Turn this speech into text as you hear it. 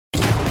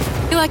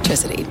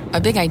Electricity,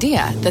 a big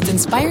idea that's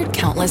inspired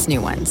countless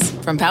new ones.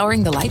 From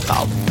powering the light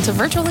bulb to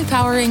virtually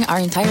powering our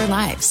entire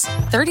lives.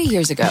 30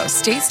 years ago,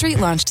 State Street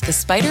launched the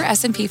Spider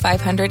S&P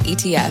 500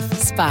 ETF,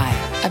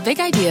 SPY. A big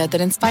idea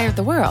that inspired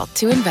the world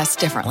to invest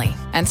differently.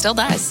 And still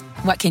does.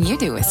 What can you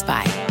do with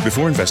SPY?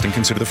 Before investing,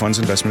 consider the fund's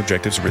investment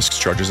objectives, risks,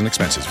 charges, and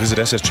expenses. Visit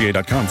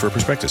ssga.com for a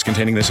prospectus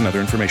containing this and other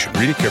information.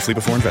 Read it carefully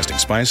before investing.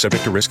 SPY is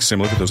subject to risks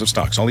similar to those of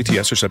stocks. All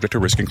ETFs are subject to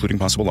risk, including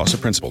possible loss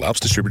of principal. Alps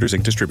Distributors,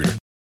 Inc. Distributor.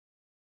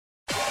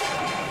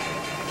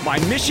 My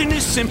mission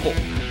is simple,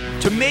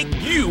 to make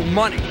you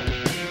money.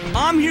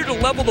 I'm here to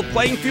level the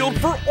playing field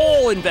for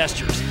all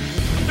investors.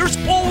 There's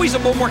always a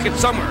bull market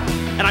somewhere,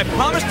 and I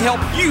promise to help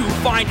you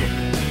find it.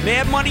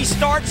 Mad Money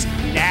starts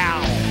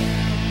now.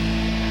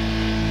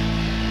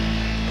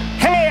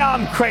 Hey,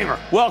 I'm Cramer.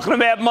 Welcome to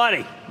Mad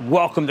Money.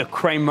 Welcome to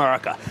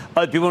Cramerica.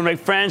 Other people want to make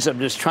friends. I'm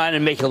just trying to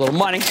make a little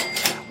money.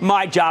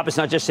 My job is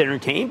not just to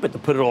entertain, but to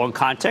put it all in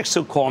context.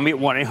 So call me at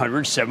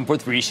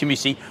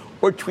 1-800-743-CBC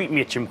or tweet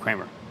me at Jim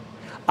Cramer.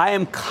 I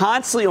am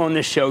constantly on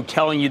this show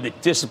telling you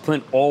that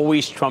discipline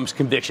always trumps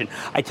conviction.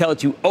 I tell it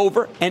to you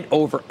over and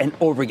over and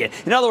over again.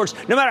 In other words,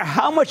 no matter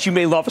how much you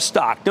may love a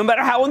stock, no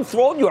matter how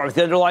enthralled you are with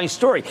the underlying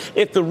story,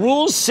 if the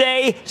rules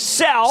say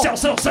sell,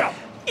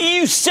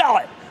 you sell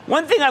it.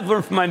 One thing I've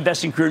learned from my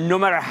investing career, no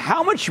matter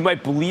how much you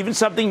might believe in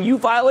something, you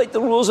violate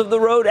the rules of the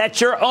road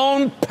at your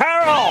own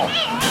peril.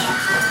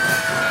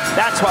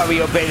 That's why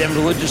we obey them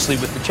religiously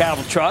with the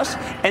Charitable Trust,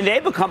 and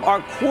they become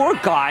our core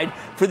guide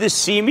for the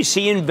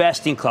CNBC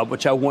Investing Club,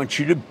 which I want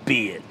you to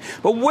be in.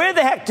 But where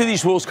the heck do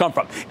these rules come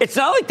from? It's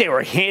not like they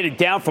were handed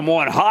down from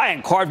on high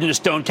and carved into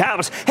stone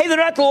tablets. Hey, they're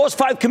not the lowest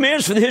 5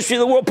 commands for the history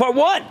of the world, part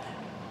 1.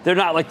 They're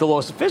not like the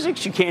laws of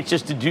physics. You can't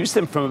just deduce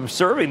them from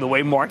observing the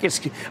way markets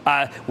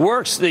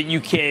works. That you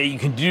can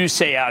deduce,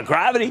 say,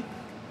 gravity.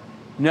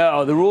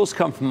 No, the rules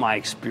come from my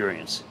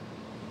experience.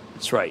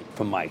 That's right,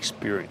 from my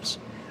experience.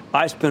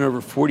 I spent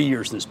over 40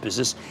 years in this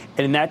business,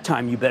 and in that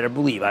time, you better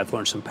believe I've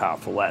learned some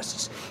powerful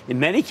lessons.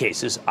 In many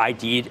cases, I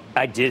did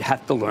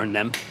have to learn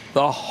them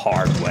the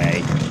hard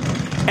way.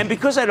 And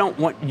because I don't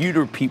want you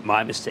to repeat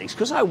my mistakes,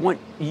 because I want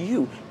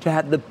you to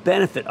have the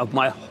benefit of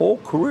my whole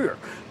career,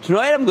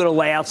 tonight I'm going to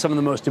lay out some of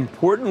the most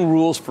important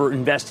rules for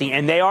investing,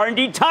 and they are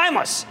indeed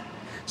timeless.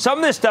 Some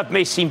of this stuff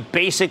may seem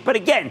basic, but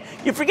again,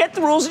 you forget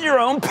the rules at your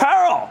own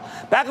peril.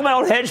 Back in my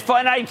old hedge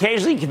fund, I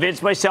occasionally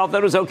convinced myself that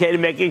it was okay to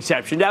make an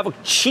exception, to have a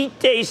cheat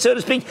day, so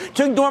to speak,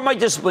 to ignore my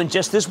discipline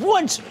just this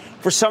once.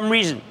 For some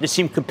reason, it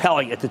seemed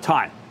compelling at the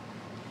time.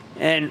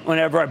 And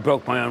whenever I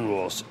broke my own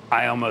rules,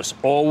 I almost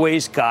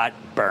always got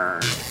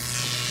burned.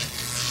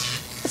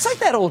 It's like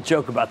that old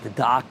joke about the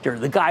doctor,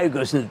 the guy who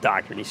goes to the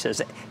doctor and he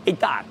says, hey,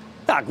 doc,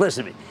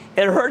 listen to me.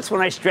 It hurts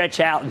when I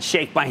stretch out and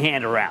shake my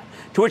hand around.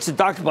 To which the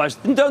doctor replies,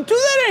 then don't do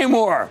that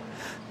anymore.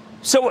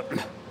 So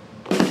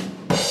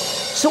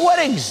what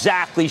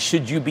exactly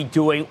should you be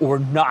doing or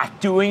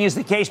not doing, as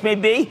the case may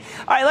be?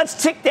 All right,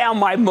 let's tick down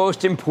my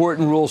most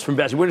important rules for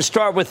investing. We're going to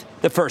start with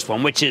the first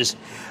one, which is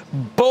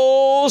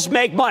bulls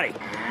make money.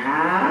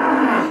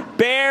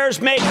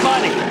 Bears make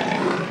money.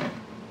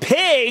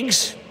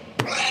 Pigs,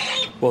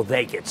 well,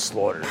 they get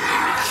slaughtered.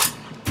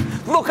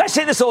 Look, I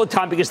say this all the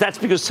time because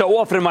so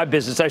often in my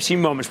business I've seen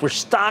moments where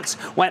stocks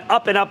went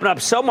up and up and up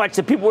so much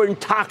that people were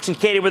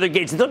intoxicated with their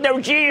gains. They thought they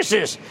were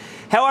geniuses.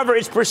 However,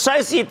 it's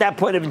precisely at that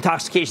point of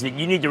intoxication that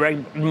you need to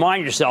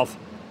remind yourself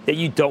that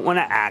you don't want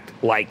to act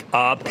like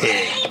a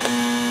pig.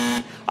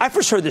 I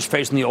first heard this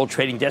phrase from the old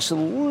trading desk of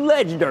the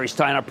legendary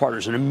Steiner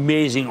Partners, an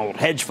amazing old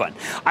hedge fund.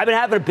 I've been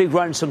having a big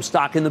run in some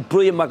stock, and the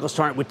brilliant Michael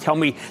Steiner would tell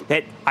me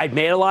that I'd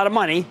made a lot of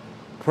money,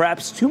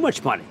 perhaps too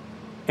much money,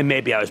 and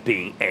maybe I was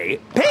being a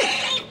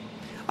pig.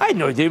 I had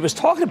no idea what he was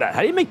talking about.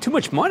 How do you make too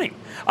much money?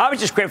 I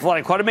was just grateful that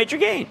I caught a major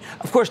gain.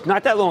 Of course,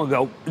 not that long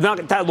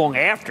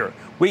after,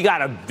 we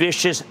got a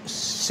vicious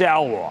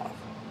sell-off.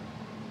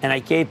 And I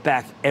gave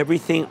back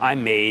everything I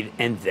made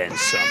and then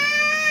some.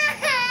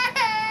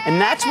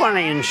 And that's when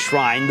I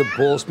enshrined the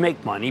bulls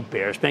make money,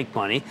 bears make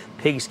money,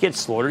 pigs get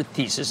slaughtered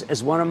thesis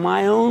as one of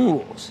my own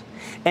rules.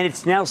 And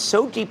it's now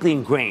so deeply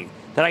ingrained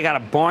that I got a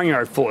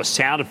barnyard full of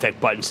sound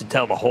effect buttons to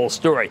tell the whole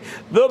story.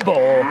 The bull,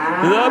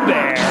 the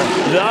bear,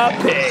 the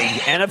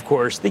pig, and of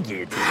course, the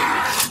guillotine.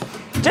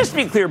 Just to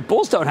be clear,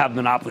 bulls don't have a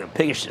monopoly on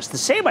piggishness. The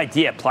same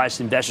idea applies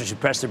to investors who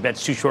press their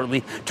bets too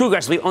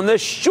aggressively on the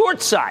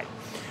short side.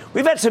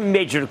 We've had some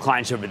major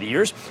declines over the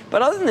years,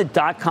 but other than the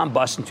dot-com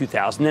bust in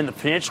 2000 and the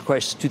financial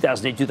crisis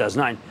 2008,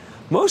 2009,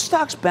 most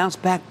stocks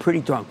bounced back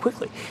pretty darn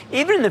quickly.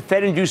 Even in the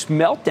Fed-induced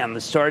meltdown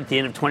that started at the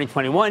end of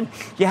 2021,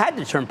 you had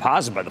to turn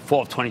positive by the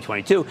fall of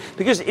 2022,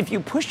 because if you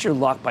pushed your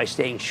luck by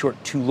staying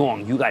short too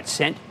long, you got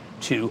sent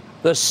to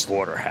the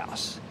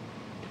slaughterhouse.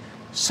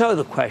 So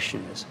the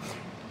question is,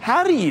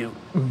 how do you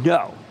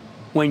know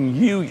when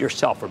you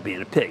yourself are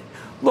being a pig?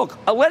 Look,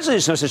 allegedly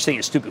there's no such thing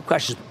as stupid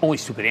questions, only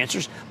stupid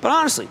answers, but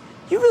honestly,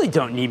 you really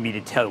don't need me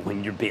to tell you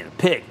when you're being a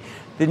pig.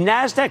 The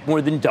NASDAQ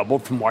more than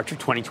doubled from March of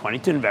 2020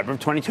 to November of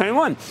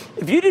 2021.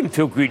 If you didn't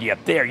feel greedy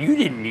up there, you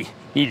didn't need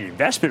an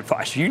investment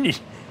advisor. You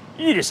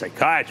You need a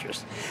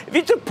psychiatrist. If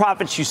you took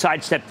profits, you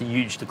sidestepped a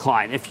huge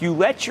decline. If you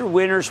let your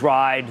winners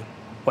ride,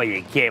 well,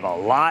 you gave a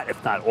lot,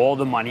 if not all,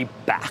 the money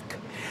back.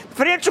 The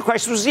financial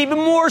crisis was even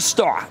more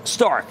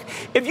stark.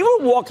 If you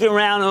were walking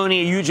around owning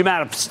a huge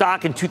amount of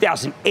stock in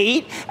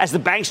 2008 as the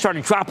banks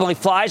started dropping like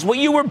flies, well,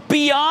 you were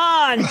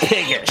beyond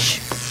piggish.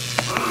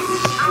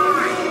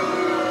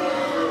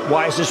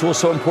 Why is this rule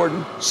so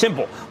important?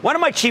 Simple. One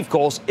of my chief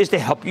goals is to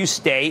help you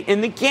stay in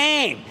the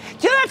game.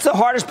 You know, that's the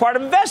hardest part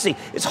of investing.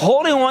 It's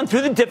holding on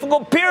through the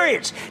difficult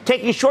periods,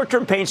 taking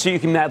short-term pain so you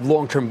can have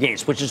long-term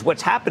gains, which is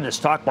what's happened in the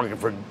stock market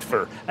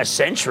for a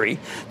century.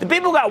 The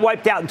people who got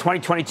wiped out in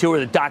 2022 or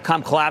the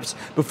dot-com collapse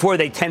before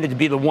they tended to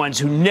be the ones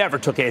who never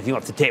took anything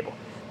off the table.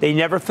 They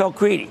never felt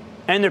greedy.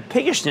 And their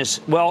piggishness,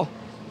 well,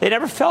 they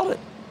never felt it.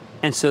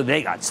 And so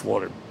they got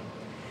slaughtered.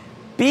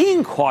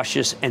 Being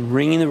cautious and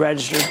ringing the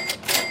register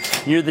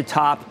near the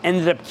top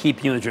ended up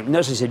keeping you in the dream.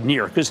 Notice I said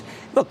near, because,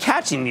 look,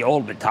 catching the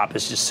ultimate top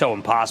is just so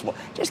impossible.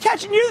 Just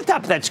catching near the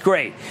top, that's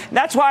great. And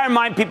that's why I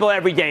remind people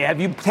every day, have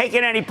you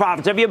taken any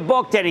profits? Have you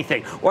booked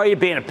anything? Or are you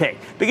being a pig?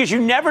 Because you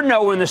never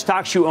know when the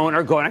stocks you own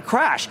are going to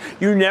crash.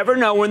 You never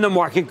know when the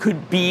market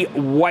could be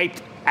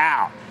wiped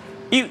out.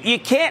 You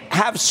can't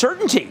have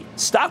certainty.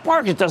 Stock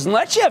market doesn't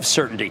let you have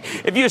certainty.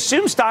 If you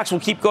assume stocks will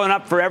keep going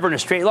up forever in a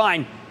straight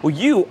line, well,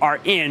 you are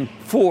in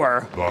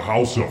for the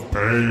house of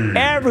pain.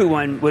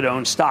 Everyone would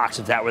own stocks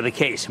if that were the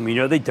case, and we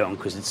know they don't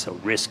because it's so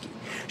risky.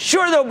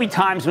 Sure, there'll be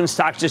times when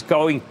stocks just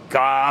going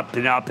up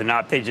and up and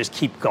up. They just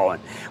keep going.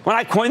 When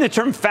I coined the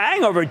term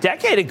FANG over a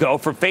decade ago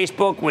for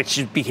Facebook,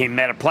 which became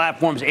Meta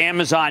Platforms,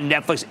 Amazon,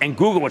 Netflix, and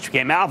Google, which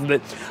became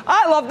Alphabet,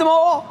 I loved them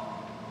all.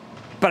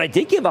 But I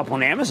did give up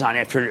on Amazon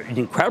after an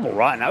incredible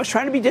run. I was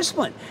trying to be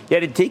disciplined,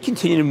 yet it did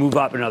continue to move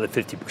up another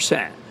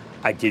 50%.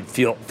 I did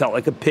felt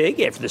like a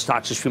pig after the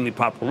stock's extremely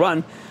popular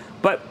run,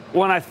 but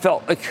when I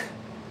felt like,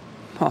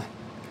 I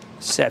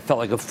felt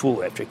like a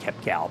fool after it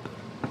kept galloping.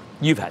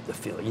 You've had the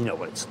feeling, you know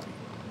what it's like.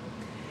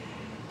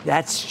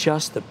 That's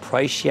just the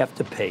price you have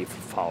to pay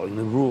for following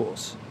the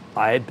rules.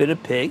 I had been a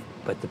pig,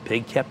 but the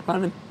pig kept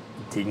running.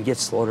 It didn't get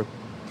slaughtered.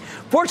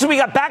 Fortunately,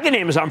 we got back in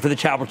Amazon for the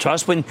Charitable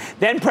Trust when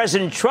then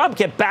President Trump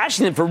kept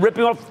bashing them for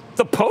ripping off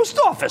the post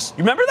office. You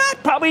remember that?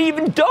 Probably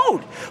even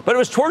don't. But it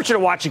was torture to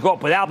watch it go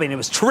up without me, and it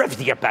was terrific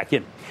to get back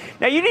in.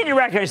 Now, you need to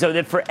recognize, though,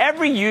 that for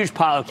every huge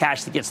pile of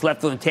cash that gets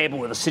left on the table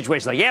with a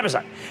situation like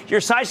Amazon,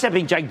 you're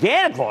sidestepping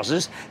gigantic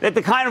losses that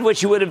the kind of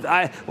which you would have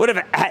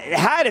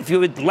had if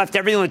you had left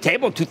everything on the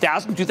table in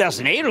 2000,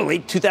 2008, or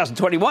late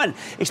 2021.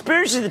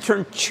 Experiences that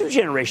turned two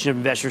generations of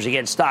investors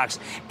against stocks,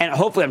 and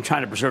hopefully I'm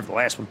trying to preserve the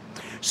last one.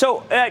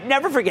 So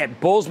never forget,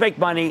 bulls make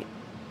money,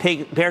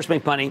 bears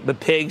make money, but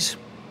pigs,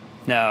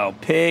 no,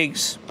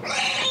 pigs.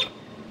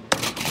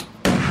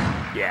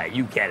 Yeah,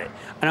 you get it.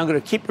 And I'm going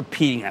to keep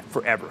repeating that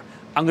forever.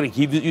 I'm going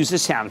to use the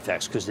sound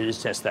effects because it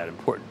is just that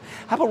important.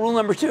 How about rule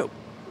number 2?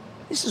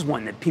 This is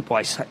one that people,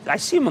 I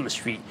see them on the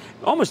street.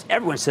 Almost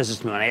everyone says this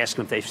to me when I ask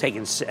them if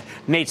they've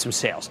made some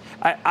sales.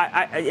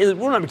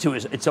 Rule number 2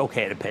 is it's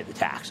okay to pay the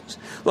taxes.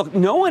 Look,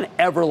 no one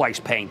ever likes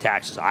paying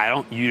taxes. I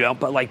don't, you don't,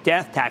 but like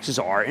death, taxes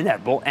are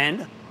inevitable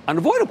and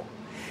unavoidable.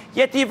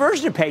 Yet the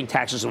aversion to paying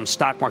taxes on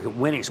stock market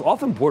winnings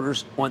often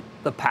borders on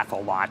the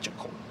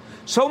pathological.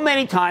 So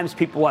many times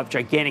people have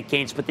gigantic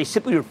gains, but they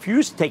simply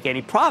refuse to take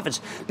any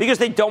profits because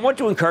they don't want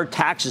to incur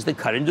taxes that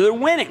cut into their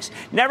winnings.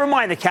 Never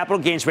mind, the capital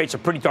gains rates are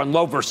pretty darn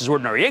low versus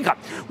ordinary income.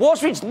 Wall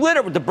Street's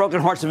littered with the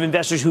broken hearts of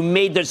investors who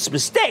made this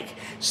mistake.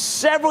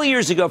 Several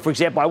years ago, for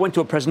example, I went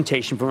to a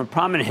presentation from a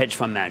prominent hedge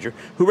fund manager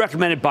who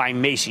recommended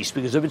buying Macy's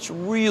because of its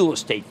real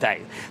estate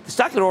value. The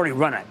stock had already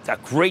run a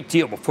great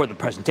deal before the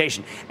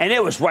presentation, and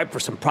it was ripe for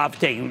some profit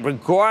taking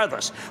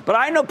regardless. But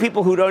I know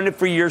people who'd owned it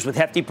for years with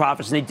hefty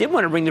profits, and they did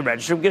want to ring the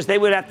register because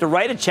they would have to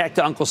write a check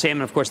to Uncle Sam,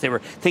 and of course they were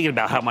thinking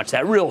about how much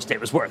that real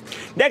estate was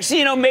worth. Next thing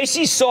you know,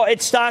 Macy's saw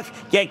its stock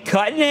get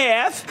cut in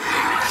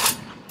half,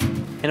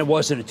 and it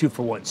wasn't a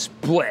 2-for-1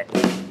 split.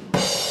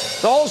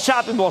 The whole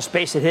shopping mall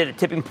space had hit a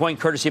tipping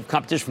point courtesy of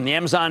competition from the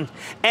Amazon,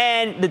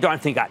 and the darn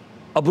thing got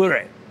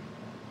obliterated.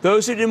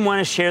 Those who didn't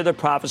want to share their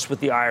profits with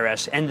the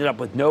IRS ended up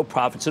with no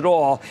profits at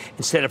all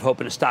instead of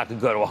hoping the stock could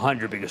go to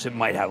 100 because it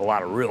might have a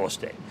lot of real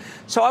estate.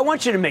 So I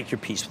want you to make your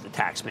peace with the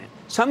tax man.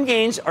 Some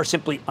gains are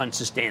simply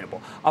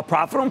unsustainable. A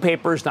profit on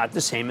paper is not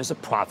the same as a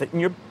profit in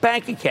your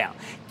bank account.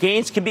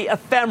 Gains can be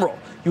ephemeral.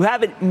 You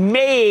haven't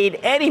made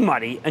any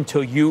money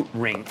until you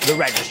ring the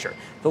register.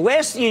 The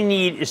last thing you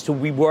need is to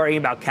be worrying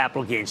about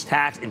capital gains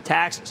tax and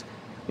taxes.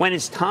 When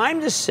it's time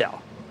to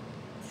sell,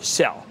 you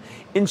sell.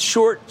 In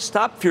short,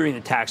 stop fearing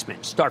the tax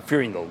man. Start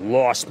fearing the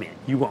loss man.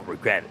 You won't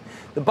regret it.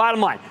 The bottom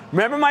line,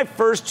 remember my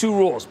first 2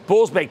 rules.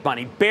 Bulls make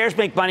money, bears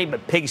make money,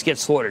 but pigs get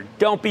slaughtered.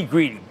 Don't be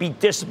greedy. Be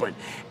disciplined.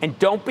 And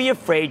don't be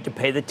afraid to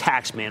pay the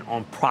tax man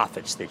on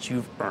profits that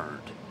you've earned.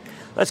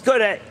 Let's go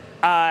to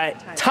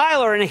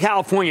Tyler in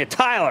California.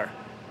 Tyler.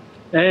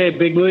 Hey,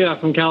 Big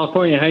Booyah from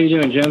California. How you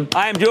doing, Jim?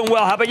 I am doing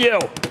well. How about you?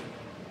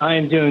 I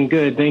am doing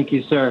good. Thank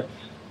you, sir.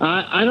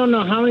 I don't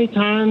know how many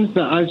times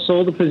that I've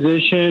sold a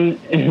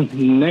position and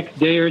the next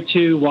day or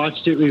two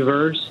watched it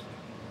reverse.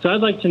 So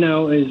I'd like to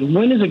know is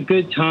when is a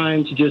good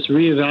time to just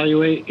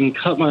reevaluate and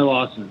cut my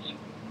losses?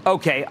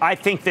 Okay, I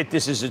think that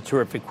this is a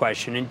terrific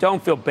question, and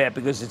don't feel bad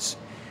because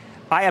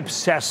I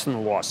obsess on the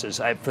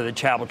losses for the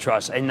Charitable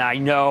Trust, and I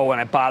know,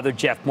 and I bother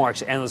Jeff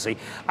Marks endlessly.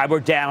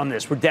 We're down on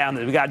this, we got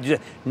to do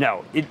that.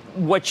 No,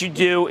 what you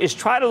do is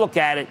try to look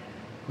at it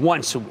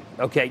once a week,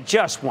 okay,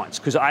 just once,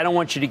 because I don't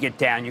want you to get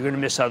down. You're going to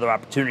miss other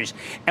opportunities.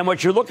 And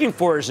what you're looking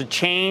for is a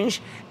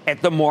change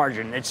at the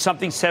margin. It's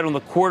something said on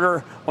the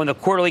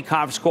quarterly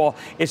conference call.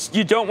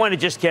 You don't want to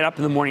just get up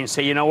in the morning and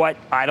say, you know what,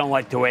 I don't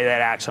like the way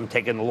that acts, I'm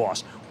taking the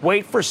loss.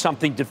 Wait for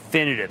something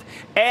definitive.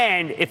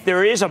 And if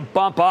there is a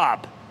bump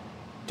up,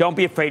 don't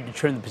be afraid to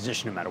trim the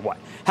position no matter what.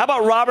 How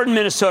about Robert in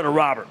Minnesota?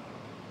 Robert.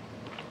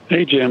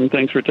 Hey, Jim.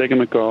 Thanks for taking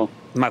my call.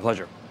 My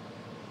pleasure.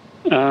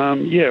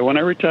 When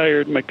I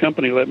retired, my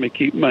company let me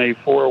keep my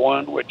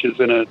 401, which is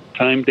in a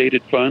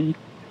time-dated fund,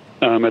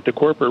 at the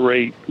corporate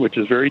rate, which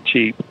is very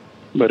cheap,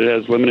 but it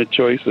has limited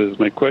choices.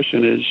 My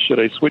question is, should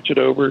I switch it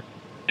over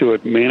to a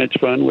managed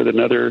fund with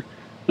another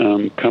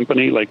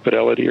company like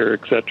Fidelity or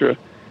et cetera,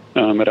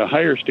 at a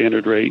higher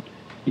standard rate,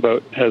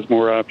 but has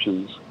more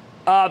options?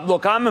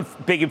 Look, I'm a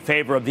big in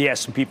favor of the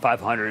S&P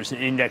 500 as an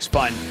index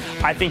fund.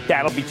 I think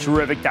that'll be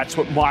terrific. That's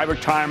what my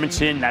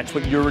retirement's in. That's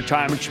what your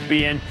retirement should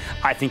be in.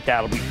 I think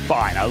that'll be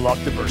fine. I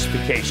love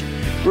diversification.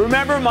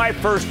 Remember my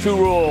first two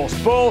rules.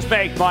 Bulls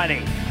make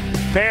money.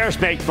 Bears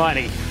make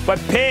money. But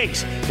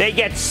pigs, they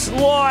get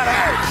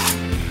slaughtered.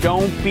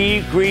 Don't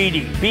be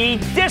greedy. Be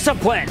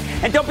disciplined.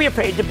 And don't be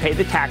afraid to pay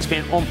the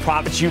taxman on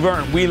profits you've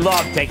earned. We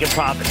love taking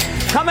profits.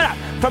 Coming up,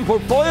 from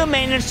portfolio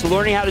maintenance to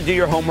learning how to do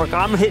your homework,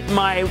 I'm hitting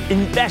my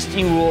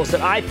investing rules that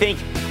I think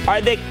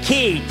are the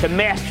key to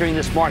mastering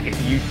this market.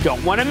 You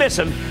don't want to miss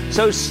them.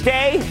 So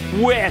stay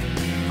with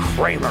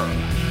Cramer.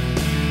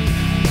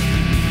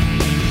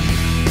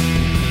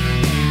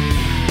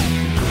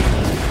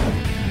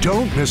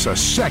 Don't miss a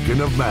second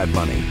of Mad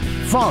Money.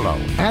 Follow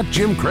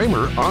 @Jim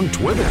Cramer on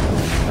Twitter.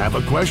 Have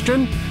a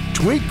question?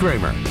 Tweet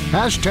Cramer.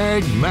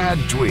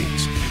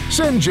 #MadTweets.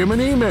 Send Jim an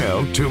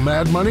email to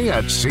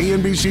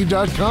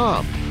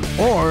madmoney@cnbc.com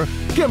or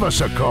give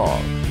us a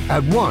call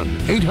at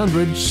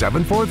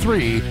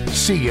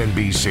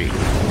 1-800-743-CNBC.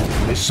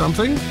 Miss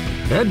something?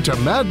 Head to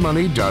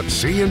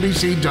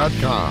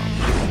madmoney.cnbc.com.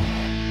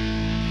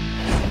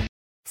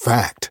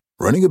 Fact.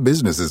 Running a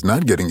business is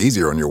not getting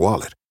easier on your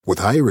wallet. With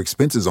higher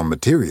expenses on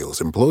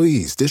materials,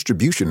 employees,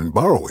 distribution, and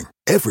borrowing,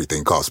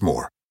 everything costs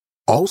more.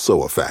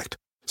 Also a fact.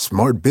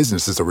 Smart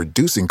businesses are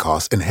reducing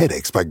costs and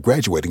headaches by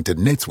graduating to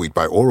NetSuite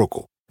by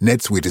Oracle.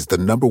 NetSuite is the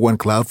 #1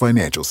 cloud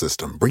financial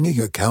system, bringing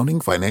accounting,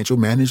 financial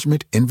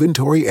management,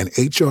 inventory, and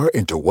HR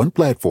into one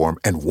platform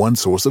and one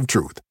source of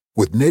truth.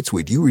 With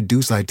NetSuite, you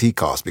reduce IT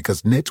costs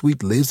because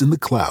NetSuite lives in the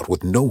cloud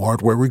with no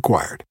hardware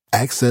required.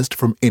 Accessed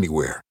from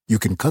anywhere, you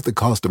can cut the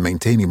cost of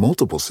maintaining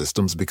multiple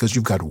systems because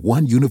you've got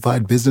one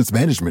unified business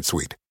management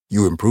suite.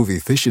 You improve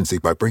efficiency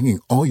by bringing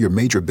all your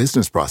major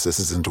business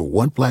processes into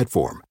one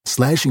platform,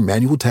 slashing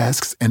manual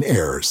tasks and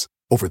errors.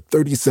 Over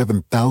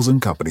 37,000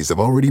 companies have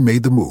already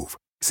made the move.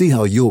 See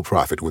how you'll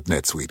profit with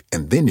NetSuite,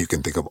 and then you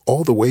can think of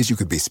all the ways you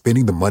could be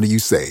spending the money you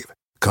save.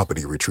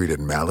 Company retreat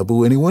in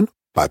Malibu, anyone?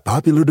 By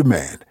popular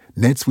demand,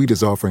 NetSuite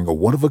is offering a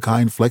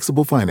one-of-a-kind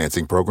flexible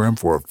financing program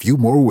for a few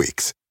more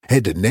weeks.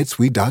 Head to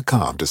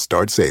netsuite.com to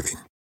start saving.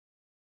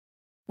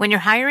 When you're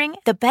hiring,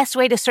 the best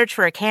way to search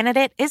for a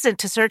candidate isn't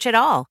to search at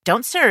all.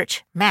 Don't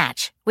search,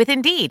 match with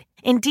Indeed.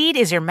 Indeed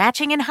is your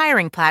matching and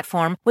hiring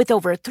platform with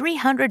over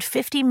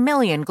 350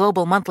 million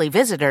global monthly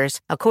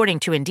visitors, according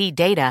to Indeed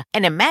data,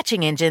 and a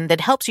matching engine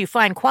that helps you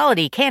find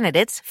quality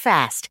candidates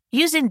fast.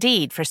 Use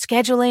Indeed for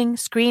scheduling,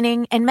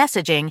 screening, and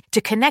messaging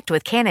to connect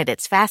with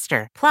candidates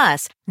faster.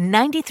 Plus,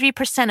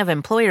 93% of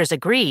employers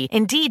agree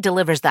Indeed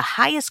delivers the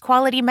highest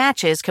quality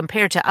matches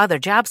compared to other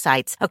job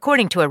sites,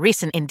 according to a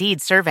recent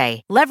Indeed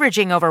survey.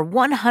 Leveraging over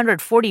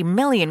 140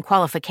 million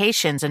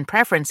qualifications and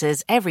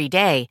preferences every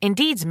day,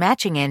 Indeed's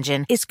matching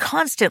engine is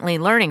constantly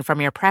learning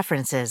from your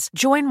preferences.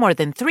 Join more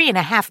than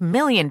 3.5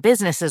 million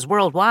businesses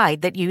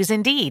worldwide that use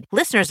Indeed.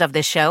 Listeners of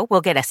this show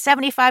will get a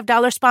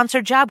 $75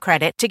 sponsored job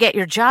credit to get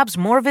your jobs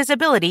more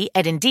visibility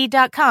at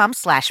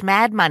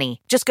Indeed.com/madmoney.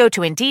 Just go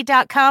to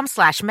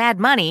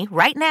Indeed.com/madmoney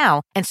right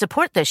now and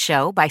support this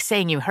show by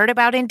saying you heard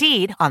about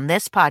Indeed on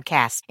this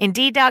podcast.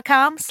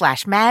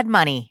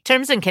 Indeed.com/madmoney.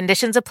 Terms and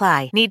conditions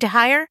apply. Need to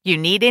hire? You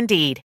need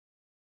Indeed.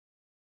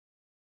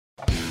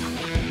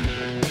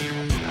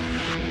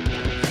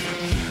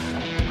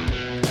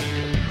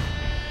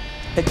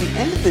 At the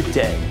end of the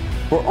day,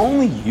 we're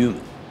only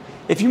human.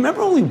 If you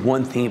remember only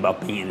one thing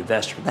about being an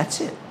investor, that's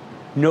it.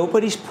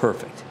 Nobody's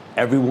perfect.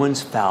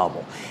 Everyone's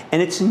fallible.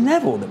 And it's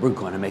inevitable that we're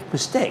going to make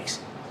mistakes.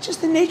 It's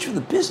just the nature of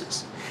the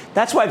business.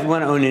 That's why if you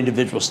want to own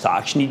individual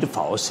stocks, you need to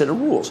follow a set of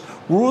rules.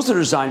 Rules that are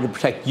designed to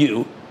protect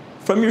you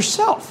from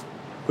yourself.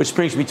 Which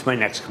brings me to my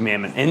next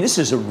commandment, and this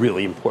is a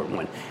really important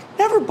one.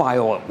 Never never buy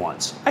all at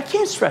once. I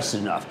can't stress it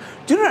enough.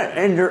 Do not,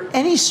 under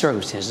any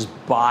circumstances,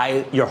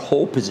 buy your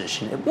whole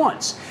position at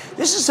once.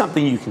 This is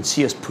something you can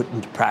see us put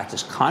into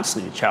practice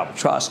constantly in Charitable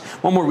Trust.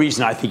 One more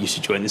reason I think you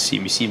should join the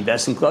CNBC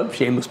Investing Club,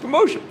 shameless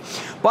promotion.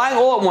 Buying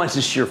all at once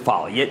is sheer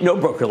folly, yet no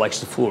broker likes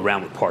to fool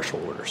around with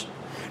partial orders.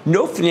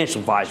 No financial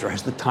advisor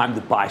has the time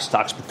to buy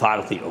stocks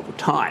methodically over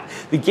time.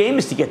 The game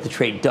is to get the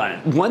trade done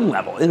at one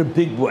level in a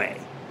big way.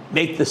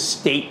 Make the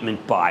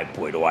statement buy.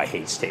 Boy, do I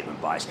hate statement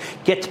buys.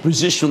 Get the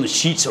position on the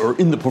sheets or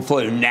in the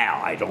portfolio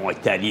now. I don't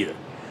like that either.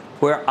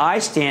 Where I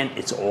stand,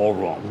 it's all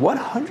wrong.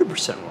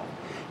 100% wrong.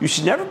 You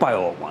should never buy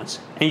all at once,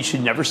 and you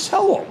should never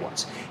sell all at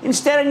once.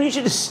 Instead, I need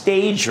you to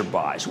stage your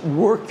buys,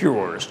 work your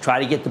orders, try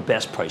to get the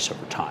best price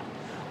over time.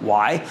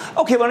 Why?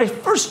 Okay, when I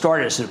first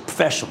started as a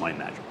professional money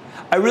manager,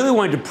 I really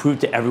wanted to prove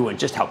to everyone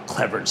just how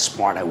clever and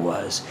smart I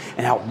was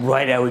and how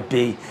right I would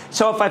be.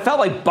 So if I felt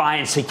like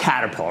buying, say,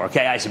 Caterpillar,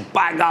 okay, I said,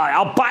 by golly,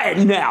 I'll buy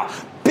it now.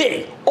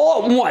 Big,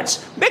 all at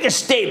once. Make a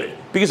statement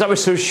because I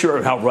was so sure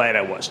of how right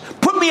I was.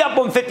 Put me up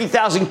on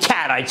 50,000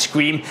 cat, I'd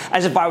scream,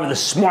 as if I were the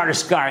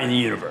smartest guy in the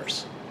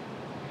universe.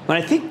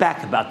 When I think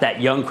back about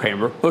that young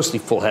Cramer, mostly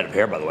full head of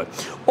hair, by the way,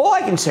 all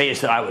I can say is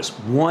that I was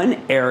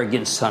one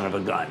arrogant son of a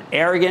gun.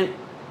 Arrogant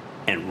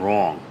and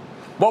wrong.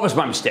 What was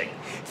my mistake?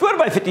 If you want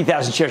to buy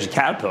 50,000 shares of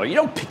Caterpillar, you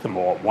don't pick them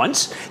all at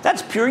once.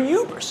 That's pure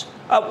hubris.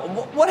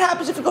 What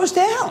happens if it goes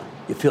down?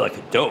 You feel like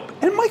a dope,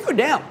 and it might go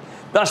down.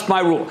 Thus, my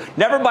rule,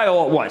 never buy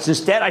all at once.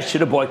 Instead, I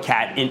should have bought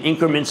CAT in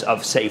increments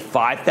of, say,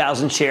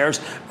 5,000 shares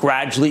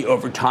gradually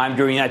over time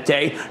during that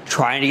day,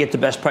 trying to get the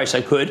best price I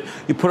could.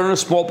 You put on a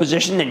small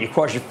position, then you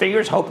cross your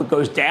fingers, hope it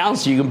goes down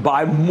so you can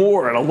buy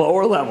more at a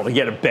lower level to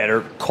get a better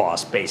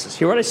cost basis.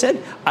 Hear what I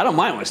said? I don't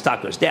mind when a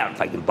stock goes down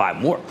if I can buy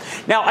more.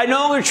 Now, I no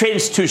longer trade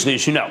institutionally,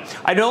 as you know.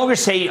 I no longer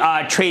say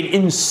trade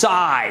in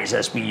size,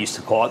 as we used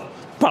to call it.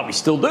 Probably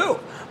still do.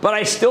 But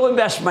I still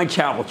invest in my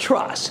charitable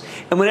trust.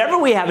 And whenever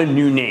we have a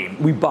new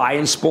name, we buy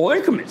in small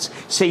increments,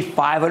 say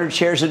 500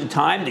 shares at a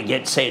time to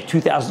get, say, a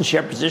 2,000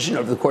 share position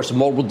over the course of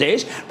multiple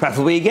days,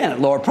 preferably again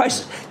at lower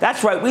prices.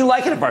 That's right. We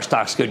like it if our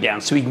stocks go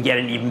down so we can get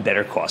an even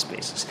better cost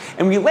basis.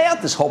 And we lay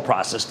out this whole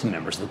process to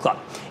members of the club.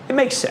 It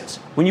makes sense.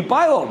 When you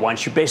buy all at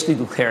once, you're basically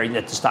declaring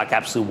that the stock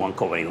absolutely won't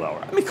go any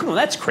lower. I mean, come on,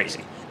 that's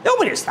crazy.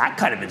 Nobody has that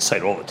kind of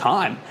insight all the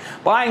time.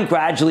 Buying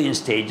gradually in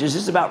stages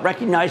is about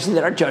recognizing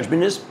that our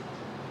judgment is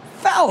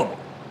fallible.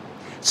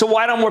 So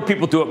why don't more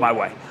people do it my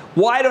way?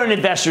 Why don't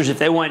investors, if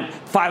they want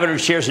 500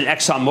 shares in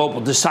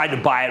ExxonMobil, decide to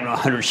buy it in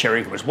 100 share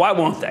increments? Why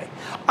won't they?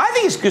 I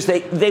think it's because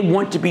they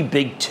want to be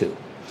big too.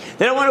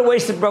 They don't want to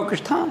waste the broker's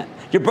time.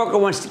 Your broker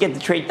wants to get the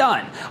trade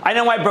done. I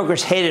know why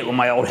brokers hate it when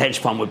my old hedge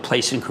fund would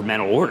place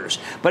incremental orders,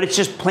 but it's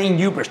just plain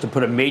hubris to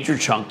put a major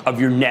chunk of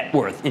your net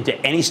worth into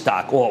any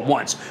stock all at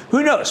once.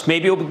 Who knows?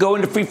 Maybe it will go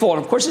into free fall.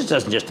 And of course, it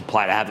doesn't just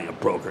apply to having a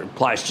broker. It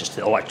applies just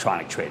to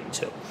electronic trading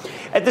too.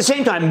 At the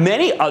same time,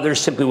 many others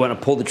simply want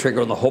to pull the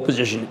trigger on the whole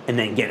position and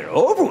then get it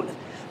over with.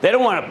 They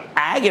don't want to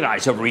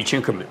agonize over each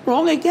increment.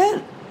 Wrong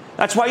again.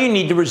 That's why you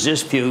need to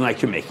resist feeling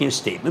like you're making a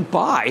statement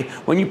buy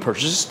when you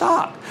purchase a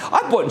stock.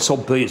 I've bought and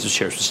sold billions of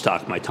shares of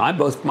stock in my time,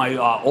 both my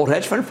old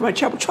hedge fund and for my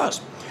charitable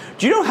trust.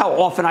 Do you know how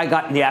often I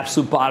got in the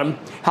absolute bottom?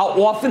 How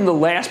often the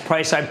last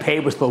price I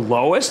paid was the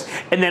lowest,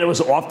 and then it was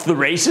off to the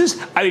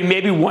races? I mean,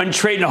 maybe one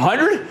trade in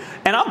 100,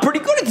 and I'm pretty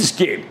good at this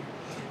game.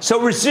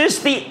 So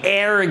resist the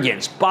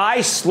arrogance.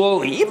 Buy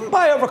slowly. Even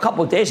buy over a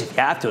couple of days if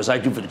you have to, as I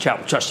do for the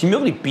charitable trust.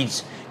 Humility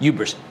beats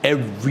hubris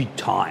every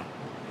time.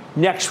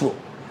 Next rule.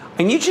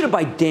 I need you to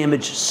buy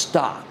damaged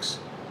stocks,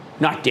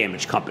 not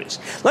damaged companies.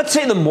 Let's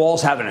say the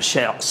mall's having a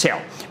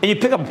sale, and you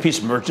pick up a piece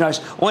of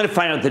merchandise only to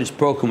find out that it's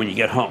broken when you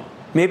get home.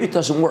 Maybe it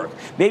doesn't work.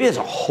 Maybe there's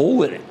a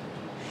hole in it.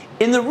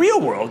 In the real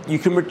world, you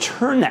can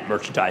return that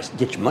merchandise and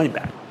get your money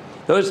back.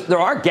 There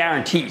are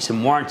guarantees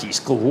and warranties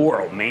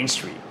galore on Main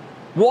Street.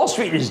 Wall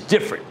Street is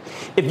different.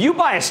 If you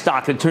buy a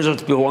stock that turns out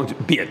to belong to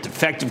be a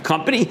defective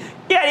company,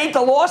 it ain't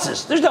the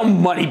losses. There's no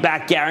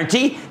money-back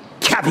guarantee.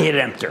 Caveat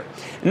emptor.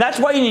 And that's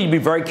why you need to be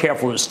very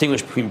careful to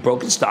distinguish between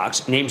broken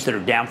stocks, names that are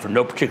down for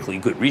no particularly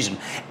good reason,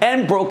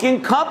 and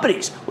broken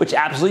companies, which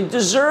absolutely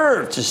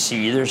deserve to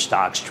see their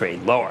stocks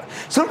trade lower.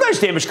 Sometimes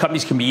damaged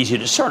companies can be easy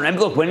to discern. And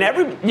look, when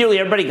nearly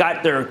everybody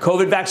got their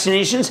COVID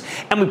vaccinations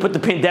and we put the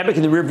pandemic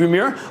in the rearview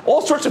mirror,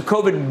 all sorts of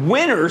COVID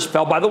winners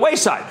fell by the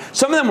wayside.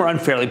 Some of them were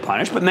unfairly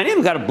punished, but many of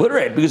them got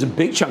obliterated because a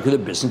big chunk of their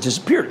business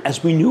disappeared,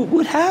 as we knew it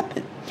would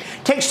happen.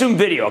 Take Zoom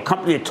Video, a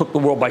company that took the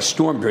world by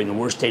storm during the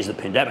worst days of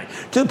the pandemic,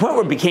 to the point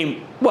where it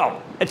became,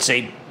 well, let's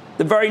say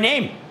the very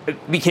name.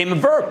 It became a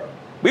verb.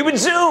 We would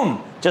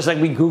Zoom, just like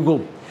we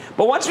Googled.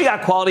 But once we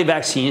got quality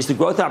vaccines, the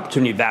growth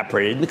opportunity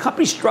evaporated, and the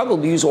company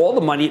struggled to use all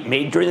the money it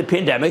made during the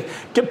pandemic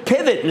to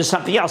pivot into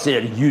something else. They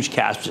had a huge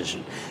cash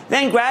position.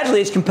 Then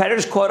gradually, its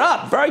competitors caught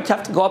up. Very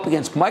tough to go up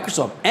against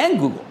Microsoft and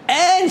Google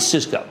and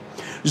Cisco.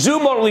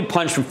 Zoom ultimately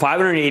plunged from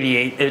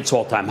 588 at its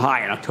all-time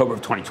high in October of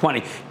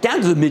 2020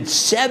 down to the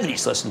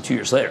mid-70s less than 2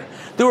 years later.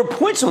 There were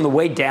points on the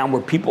way down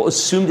where people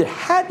assumed it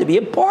had to be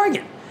a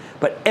bargain.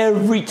 But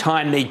every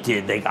time they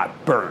did, they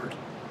got burned.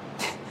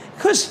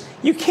 Because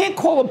You can't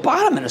call a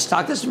bottom in a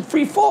stock that's in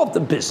free fall if the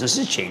business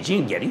is changing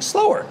and getting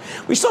slower.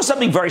 We saw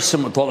something very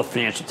similar to all the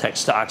financial tech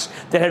stocks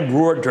that had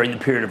roared during the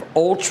period of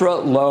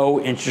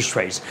ultra-low interest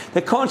rates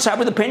that coincided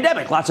with the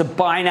pandemic. Lots of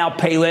buy now,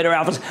 pay later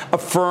alphas.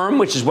 Affirm,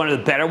 which is one of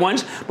the better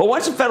ones. But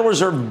once the Federal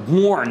Reserve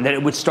warned that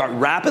it would start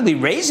rapidly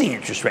raising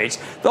interest rates,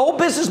 the whole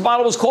business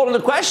model was called into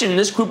question, and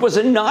this group was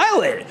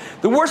annihilated.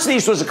 The worst of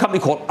these was a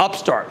company called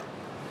Upstart,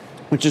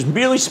 which is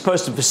merely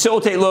supposed to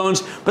facilitate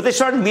loans, but they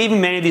started leaving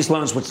many of these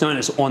loans what's known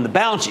as on the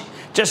balance sheet,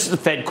 just as the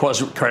Fed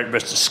caused credit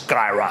risk to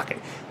skyrocket.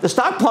 The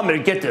stock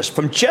plummeted, get this,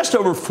 from just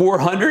over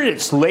 400 at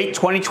its late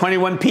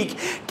 2021 peak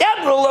down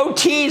to the low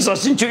teens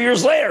less than 2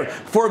 years later,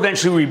 before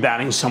eventually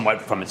rebounding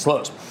somewhat from its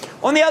lows.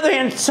 On the other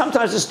hand,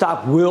 sometimes the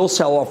stock will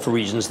sell off for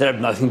reasons that have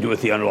nothing to do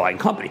with the underlying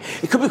company.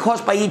 It could be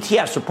caused by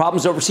ETFs or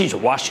problems overseas or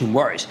Washington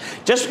worries.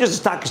 Just because the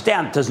stock is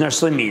down doesn't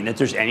necessarily mean that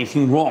there's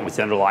anything wrong with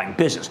the underlying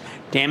business.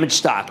 Damaged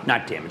stock,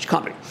 not damaged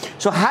company.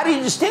 So how do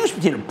you distinguish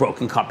between a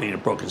broken company and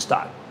a broken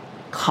stock?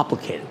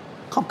 Complicated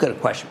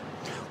question.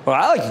 What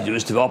I like to do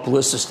is develop a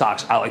list of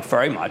stocks I like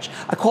very much.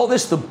 I call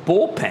this the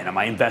bullpen of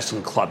my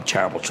investing club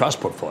charitable trust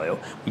portfolio.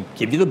 We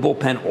give you the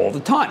bullpen all the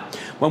time.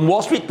 When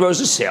Wall Street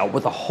throws a sale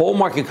with the whole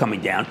market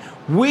coming down,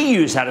 we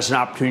use that as an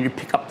opportunity to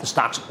pick up the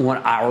stocks on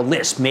our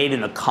list, made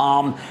in the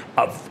calm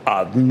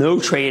of no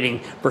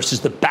trading versus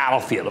the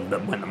battlefield of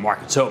when the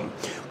market's open.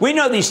 We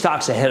know these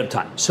stocks ahead of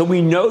time, so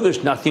we know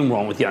there's nothing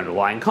wrong with the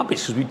underlying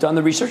companies because we've done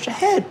the research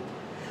ahead.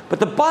 But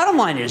the bottom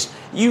line is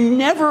you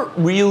never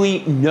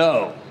really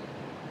know.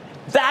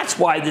 That's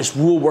why this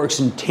rule works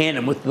in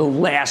tandem with the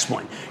last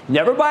one.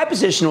 Never buy a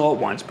position all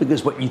at once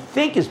because what you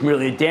think is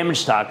merely a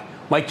damaged stock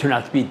might turn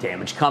out to be a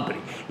damaged company.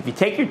 If you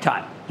take your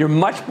time, you're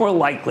much less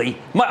likely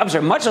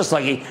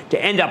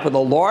to end up with a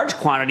large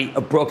quantity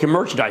of broken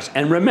merchandise.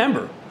 And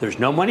remember, there's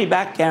no money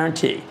back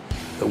guarantee.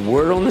 The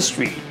word on the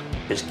street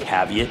is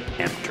caveat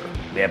emptor.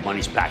 They have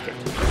money's back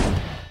into.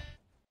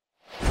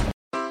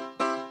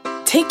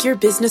 Take your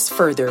business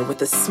further with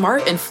the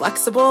smart and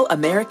flexible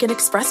American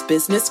Express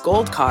Business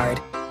Gold Card.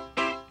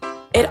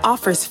 It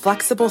offers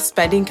flexible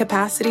spending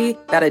capacity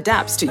that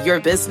adapts to your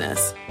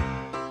business.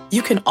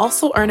 You can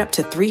also earn up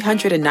to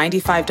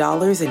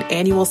 $395 in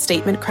annual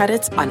statement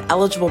credits on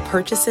eligible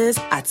purchases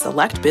at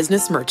select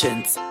business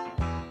merchants.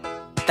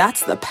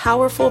 That's the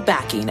powerful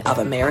backing of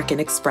American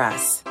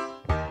Express.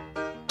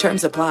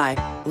 Terms apply.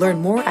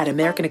 Learn more at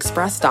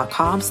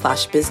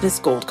americanexpress.com/business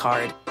gold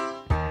card.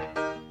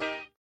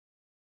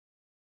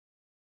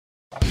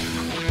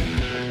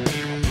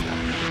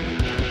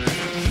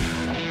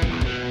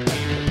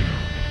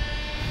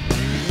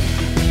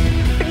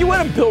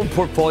 To build a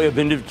portfolio of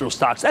individual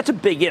stocks, that's a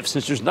big if,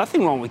 since there's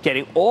nothing wrong with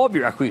getting all of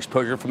your equity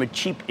exposure from a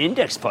cheap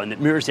index fund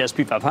that mirrors the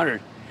S&P 500.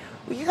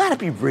 Well, you got to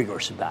be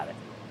rigorous about it.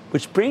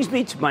 Which brings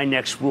me to my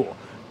next rule.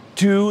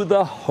 Do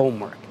the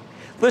homework.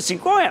 Listen,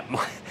 growing up,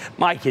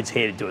 my kids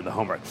hated doing the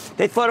homework.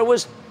 They thought it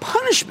was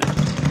punishment.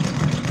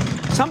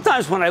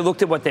 Sometimes when I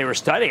looked at what they were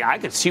studying, I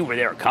could see where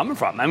they were coming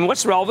from. I mean,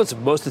 what's the relevance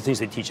of most of the things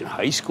they teach in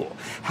high school?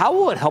 How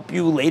will it help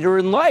you later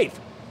in life?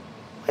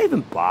 Why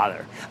even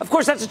bother? Of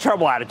course, that's a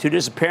terrible attitude.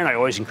 As a parent, I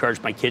always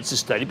encourage my kids to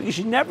study because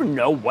you never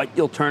know what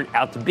you'll turn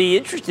out to be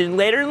interested in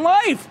later in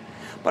life.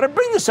 But I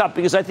bring this up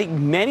because I think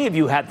many of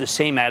you have the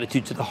same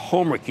attitude to the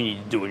homework you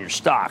need to do in your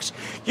stocks.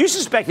 You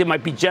suspect it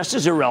might be just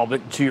as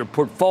irrelevant to your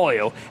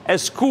portfolio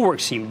as schoolwork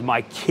seemed to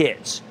my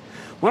kids.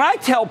 When I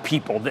tell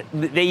people that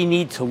they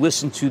need to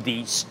listen to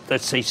the,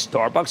 let's say,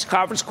 Starbucks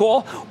conference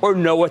call or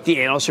know what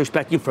the analysts are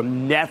expecting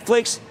from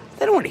Netflix,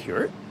 they don't want to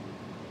hear it.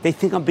 They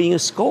think I'm being a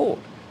scold.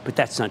 But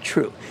that's not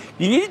true.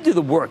 You need to do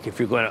the work if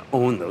you're going to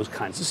own those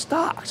kinds of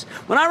stocks.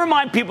 When I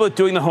remind people that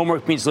doing the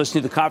homework means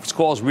listening to the conference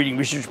calls, reading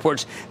research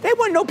reports, they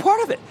want no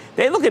part of it.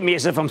 They look at me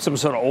as if I'm some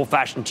sort of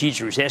old-fashioned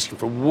teacher who's asking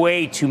for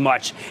way too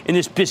much in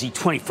this busy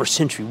 21st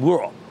century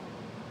world.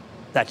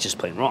 That's just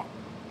plain wrong.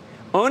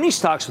 Owning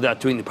stocks without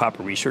doing the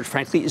proper research,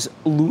 frankly, is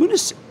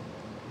lunacy.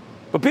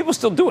 But people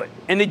still do it,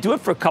 and they do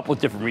it for a couple of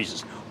different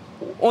reasons.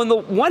 On the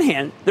one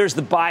hand, there's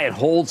the buy and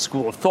hold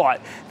school of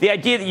thought. The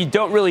idea that you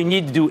don't really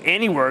need to do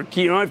any work.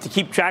 You don't have to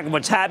keep track of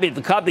what's happening at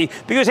the company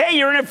because, hey,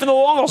 you're in it for the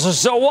long haul,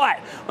 so what?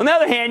 On the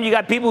other hand, you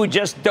got people who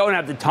just don't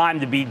have the time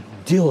to be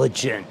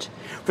diligent.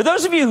 For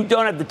those of you who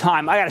don't have the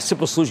time, I got a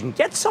simple solution.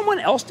 Get someone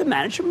else to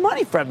manage your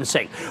money, for heaven's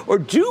sake. Or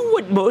do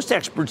what most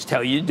experts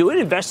tell you to do and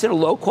invest in a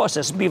low-cost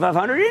S&P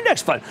 500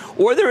 index fund.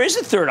 Or there is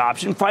a third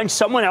option. Find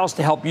someone else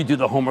to help you do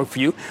the homework for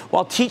you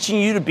while teaching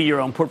you to be your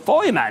own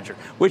portfolio manager,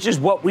 which is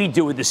what we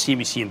do with the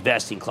CBC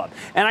Investing Club.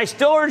 And I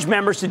still urge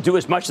members to do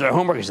as much of their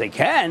homework as they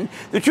can.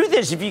 The truth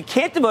is, if you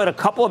can't devote a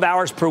couple of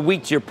hours per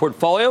week to your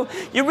portfolio,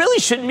 you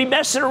really shouldn't be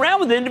messing around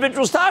with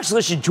individual stocks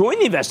unless you join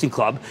the Investing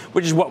Club,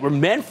 which is what we're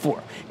meant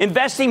for.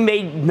 Investing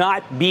may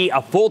not be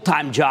a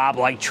full-time job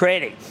like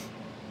trading,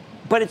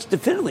 but it's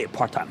definitively a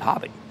part-time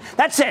hobby.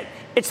 That said,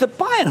 it's the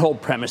buy and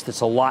hold premise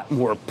that's a lot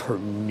more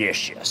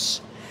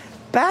pernicious.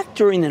 Back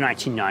during the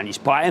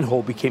 1990s, buy and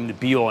hold became the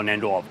be-all and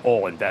end-all of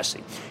all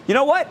investing. You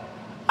know what?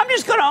 I'm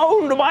just going to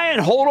own to buy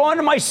and hold on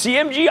to my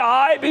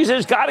CMGI because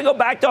it's got to go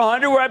back to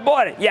 100 where I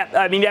bought it. Yeah,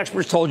 I mean, the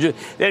experts told you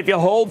that if you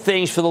hold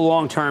things for the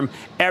long term,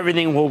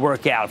 everything will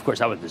work out. Of course,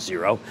 I went to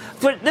zero.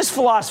 But this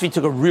philosophy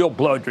took a real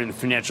blow during the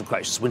financial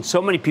crisis when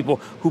so many people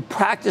who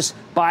practice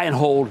buy and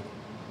hold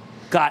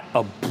got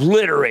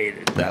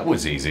obliterated. That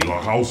was easy. The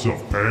house of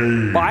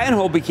pain. Buy and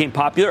hold became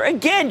popular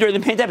again during the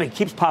pandemic. It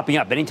keeps popping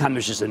up anytime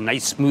there's just a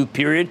nice, smooth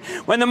period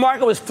when the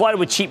market was flooded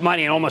with cheap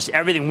money and almost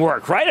everything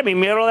worked, right? I mean,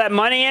 we had all that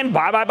money in,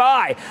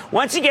 buy.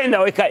 Once again,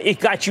 though, it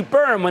got you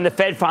burned when the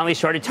Fed finally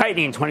started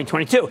tightening in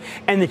 2022,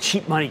 and the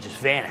cheap money just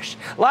vanished.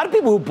 A lot of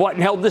people who bought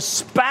and held the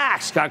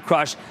SPACs got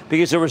crushed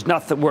because there was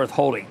nothing worth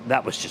holding.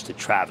 That was just a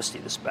travesty,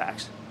 the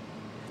SPACs.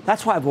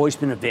 That's why I've always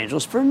been an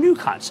evangelist for a new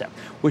concept,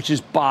 which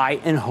is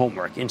buy and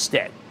homework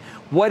instead.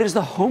 What is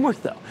the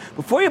homework, though?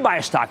 Before you buy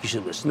a stock, you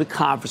should listen to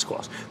conference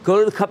calls. Go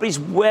to the company's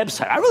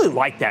website. I really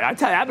like that. I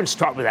tell you, I've been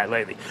starting with that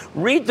lately.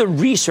 Read the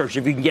research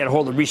if you can get a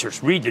hold of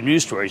research. Read the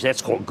news stories.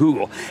 That's called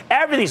Google.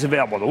 Everything's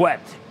available on the web.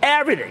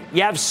 Everything.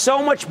 You have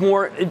so much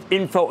more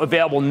info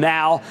available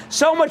now,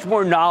 so much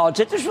more knowledge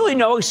that there's really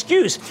no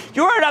excuse.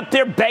 You aren't up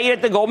there begging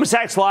at the Goldman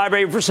Sachs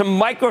library for some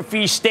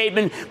microfee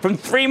statement from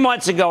 3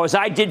 months ago, as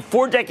I did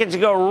 4 decades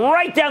ago,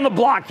 right down the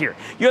block here.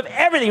 You have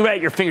everything right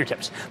at your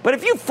fingertips. But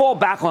if you fall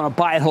back on a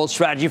buy and hold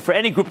strategy for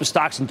any group of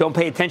stocks and don't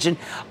pay attention,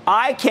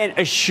 I can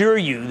assure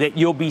you that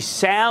you'll be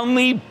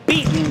soundly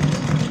beaten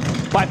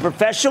by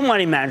professional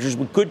money managers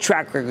with good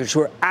track records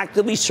who are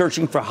actively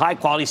searching for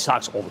high-quality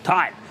stocks all the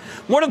time.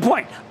 More to the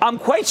point, I'm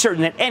quite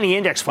certain that any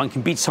index fund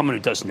can beat someone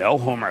who does no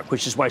homework,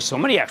 which is why so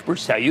many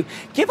experts tell you,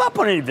 give up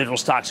on individual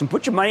stocks and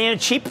put your money in a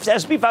cheap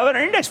S&P 500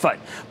 index fund.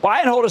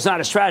 Buy and hold is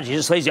not a strategy,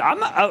 it's lazy.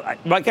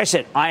 Like I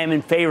said, I am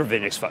in favor of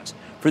index funds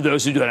for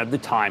those who don't have the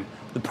time,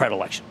 the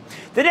predilection.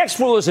 The next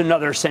rule is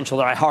another essential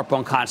that I harp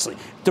on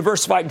constantly.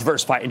 Diversify,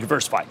 diversify, and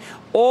diversify.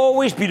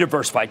 Always be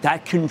diversified.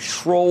 That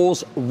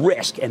controls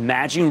risk. And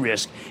managing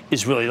risk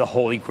is really the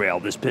holy grail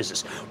of this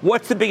business.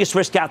 What's the biggest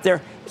risk out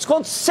there? It's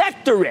called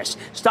sector risk.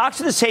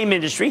 Stocks in the same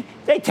industry,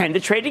 they tend to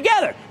trade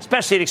together,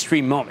 especially at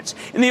extreme moments.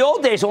 In the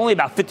old days, only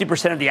about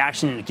 50% of the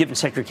action in a given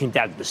sector came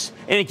down to this.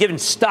 In a given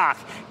stock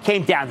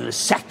came down to the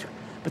sector.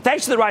 But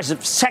thanks to the rise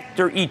of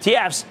sector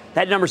ETFs,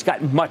 that number's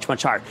gotten much,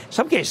 much higher. In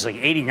some cases, like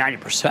 80,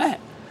 90%.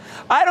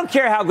 I don't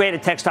care how great a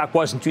tech stock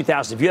was in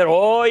 2000. If you had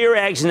all your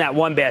eggs in that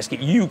one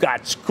basket, you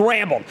got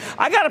scrambled.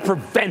 I got to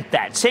prevent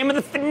that. Same with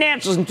the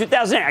financials in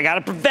 2008. I got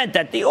to prevent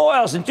that. The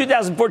oils in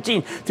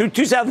 2014 through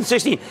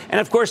 2016.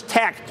 And, of course,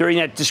 tech during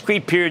that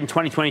discrete period in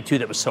 2022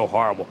 that was so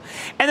horrible.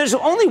 And there's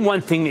only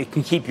one thing that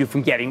can keep you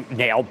from getting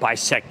nailed by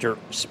sector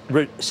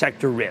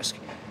risk,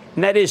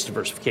 and that is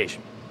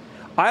diversification.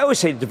 I always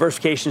say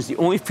diversification is the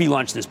only free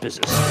lunch in this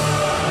business.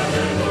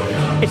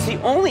 It's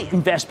the only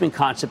investment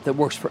concept that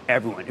works for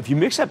everyone. If you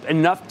mix up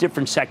enough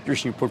different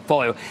sectors in your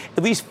portfolio,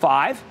 at least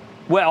 5,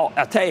 well,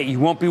 I'll tell you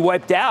won't be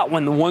wiped out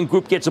when the one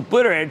group gets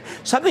obliterated,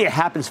 something that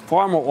happens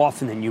far more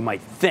often than you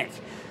might think.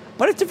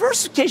 But if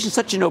diversification is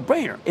such a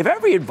no-brainer, if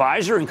every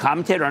advisor and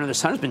commentator under the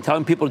sun has been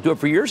telling people to do it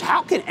for years,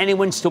 how can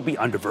anyone still be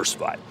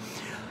undiversified?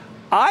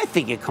 I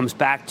think it comes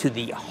back to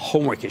the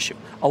homework issue.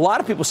 A lot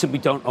of people simply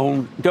don't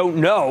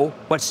know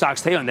what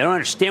stocks they own. They don't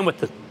understand what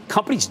the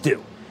companies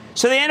do.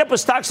 So they end up with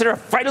stocks that are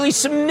very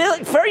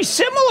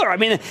similar. I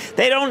mean,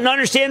 they don't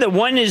understand that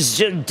one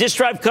is a disk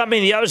drive company,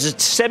 the other is a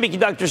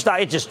semiconductor stock.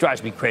 It just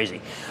drives me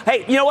crazy.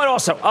 Hey, you know what?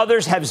 Also,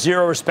 others have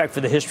zero respect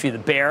for the history of the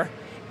bear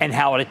and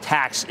how it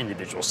attacks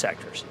individual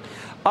sectors.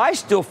 I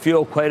still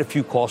feel quite a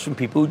few calls from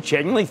people who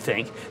genuinely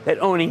think that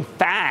owning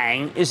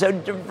FANG is a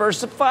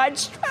diversified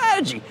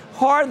strategy.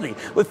 Hardly.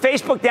 With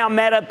Facebook now,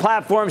 Meta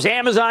platforms,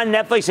 Amazon,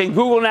 Netflix, and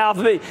Google and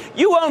Alphabet,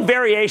 you own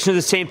variations of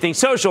the same thing.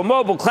 Social,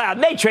 mobile, cloud,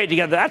 they trade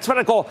together. That's what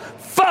I call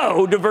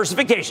faux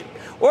diversification.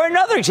 Or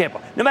another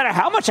example, no matter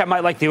how much I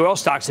might like the oil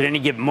stocks at any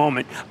given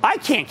moment, I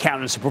can't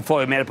count as a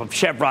portfolio made up of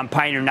Chevron,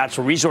 Pioneer,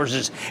 Natural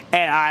Resources,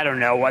 and I don't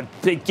know what.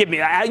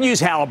 I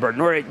use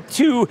Halliburton or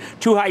two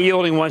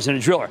high-yielding ones and a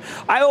driller.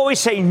 I always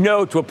say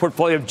no to a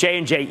portfolio of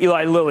J&J,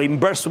 Eli Lilly,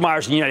 Bristol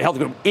Myers, and United Health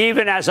Group,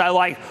 even as I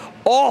like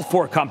all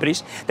 4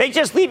 companies. They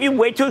just leave you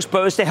way too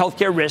exposed to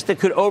healthcare risk that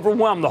could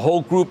overwhelm the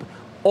whole group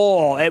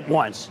all at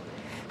once.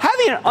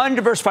 Having an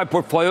undiversified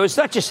portfolio is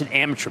not just an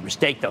amateur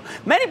mistake, though.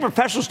 Many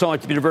professionals don't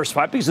like to be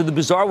diversified because of the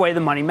bizarre way the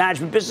money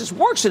management business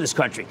works in this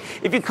country.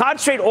 If you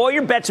concentrate all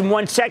your bets in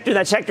one sector,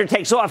 that sector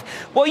takes off,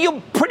 well,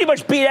 you'll pretty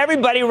much beat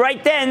everybody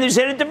right then who's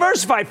in a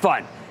diversified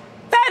fund.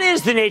 That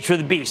is the nature of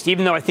the beast,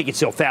 even though I think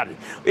it's ill-founded.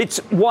 It's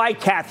why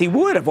Kathy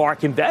Wood of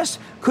ARK Invest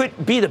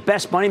could be the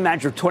best money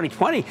manager of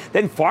 2020,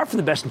 then far from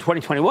the best in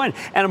 2021,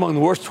 and among the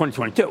worst in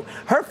 2022.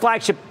 Her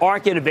flagship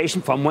ARK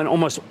Innovation Fund went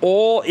almost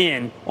all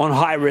in on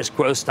high-risk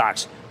growth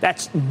stocks.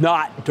 That's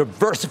not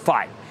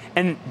diversified.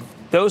 And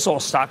those all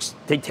stocks,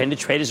 they tend to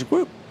trade as a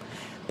group.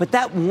 But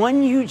that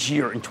one huge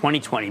year in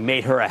 2020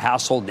 made her a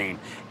household name.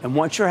 And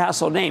once you're a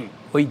household name,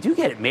 Well, you do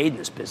get it made in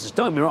this business.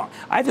 Don't get me wrong.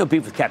 I have no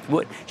beef with Captain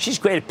Wood. She's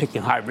great at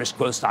picking high-risk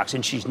growth stocks,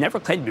 and she's never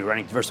claimed to be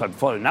running a diversified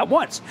portfolio, not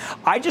once.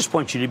 I just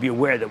want you to be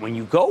aware that when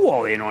you go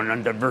all in on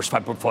a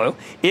diversified portfolio,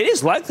 it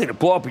is likely to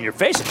blow up in your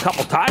face a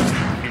couple times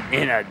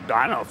in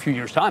a few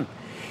years' time.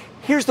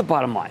 Here's the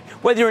bottom line.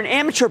 Whether you're an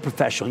amateur or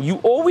professional, you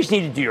always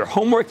need to do your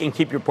homework and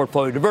keep your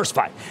portfolio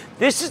diversified.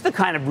 This is the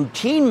kind of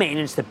routine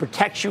maintenance that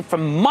protects you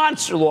from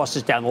monster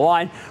losses down the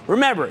line.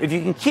 Remember, if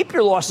you can keep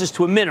your losses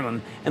to a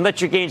minimum and let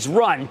your gains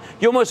run,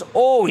 you almost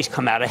always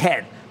come out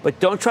ahead.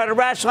 But don't try to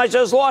rationalize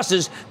those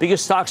losses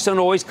because stocks don't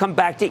always come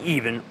back to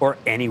even or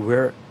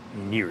anywhere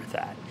near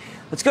that.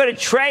 Let's go to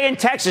Trey in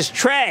Texas.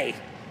 Trey.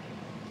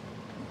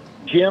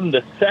 Jim,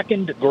 the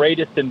second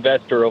greatest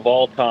investor of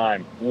all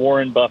time,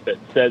 Warren Buffett,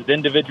 says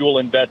individual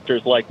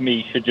investors like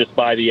me should just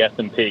buy the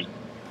S&P.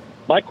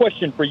 My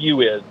question for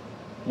you is,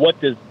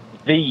 what does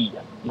the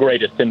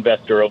greatest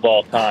investor of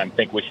all time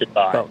think we should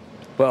buy?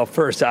 Well,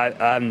 first,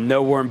 I'm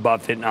no Warren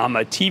Buffett, and I'm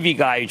a TV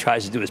guy who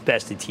tries to do his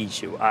best to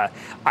teach you.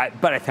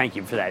 But I thank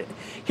you for that.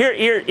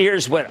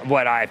 Here's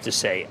what I have to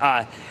say.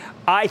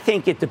 I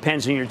think it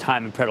depends on your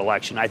time and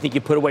predilection. I think you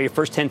put away your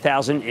first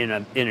 $10,000 in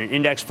an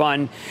index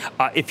fund.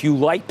 If you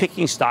like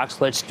picking stocks,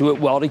 let's do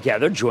it well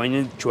together. Join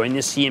the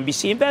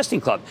CNBC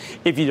Investing Club.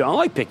 If you don't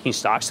like picking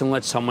stocks, then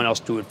let someone else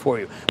do it for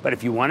you. But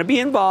if you want to be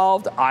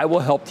involved, I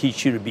will help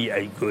teach you to be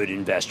a good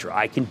investor.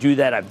 I can do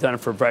that. I've done it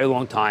for a very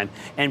long time,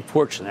 and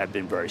fortunately, I've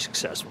been very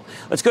successful.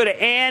 Let's go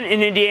to Ann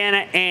in Indiana.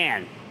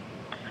 Ann.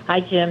 Hi,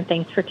 Jim.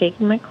 Thanks for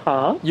taking my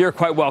call. You're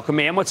quite welcome,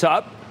 Ann. What's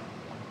up?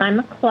 I'm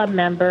a club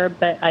member,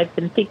 but I've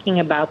been thinking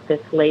about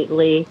this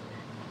lately,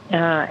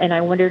 and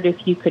I wondered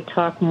if you could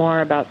talk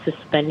more about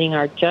suspending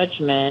our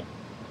judgment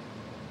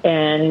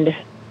and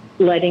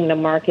letting the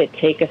market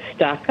take a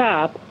stock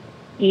up,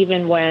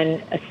 even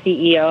when a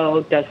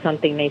CEO does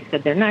something they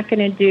said they're not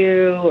going to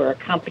do, or a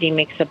company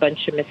makes a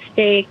bunch of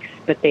mistakes,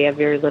 but they have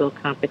very little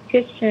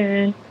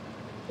competition,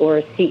 or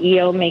a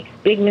CEO makes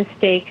big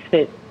mistakes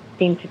that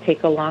seem to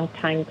take a long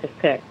time to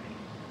fix.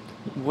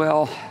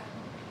 Well,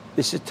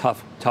 this is a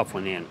tough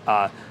one, Ann,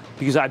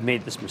 because I've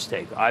made this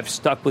mistake. I've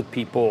stuck with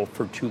people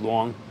for too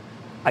long.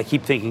 I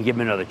keep thinking, give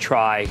them another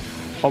try.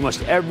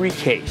 Almost every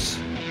case,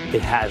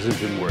 it hasn't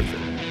been worth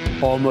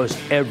it. Almost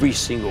every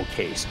single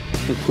case,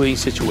 including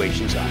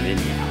situations I'm in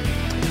now.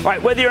 All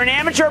right, whether you're an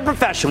amateur or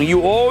professional,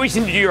 you always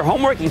need to do your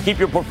homework and keep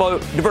your portfolio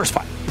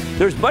diversified.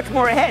 There's much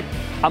more ahead.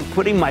 I'm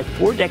putting my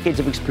 4 decades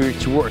of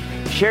experience to work,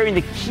 sharing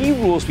the key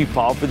rules we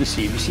follow for the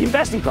CNBC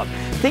Investing Club.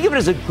 Think of it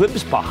as a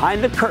glimpse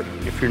behind the curtain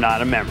if you're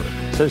not a member.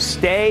 So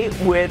stay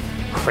with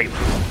Cramer.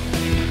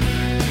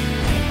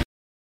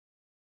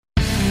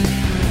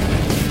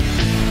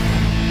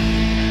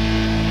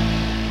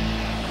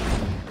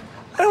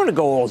 I don't want to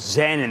go all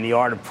zen in the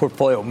art of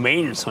portfolio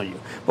maintenance on you,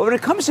 but when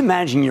it comes to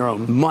managing your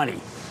own money,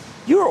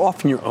 you are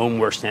often your own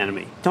worst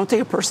enemy. Don't take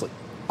it personally.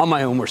 I'm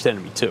my own worst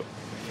enemy, too.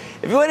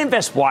 If you want to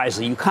invest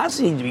wisely, you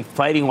constantly need to be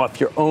fighting off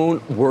your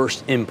own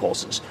worst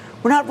impulses.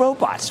 We're not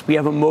robots. We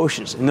have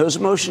emotions, and those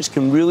emotions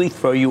can really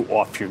throw you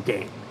off your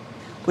game.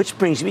 Which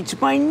brings me to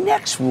my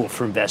next rule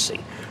for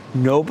investing.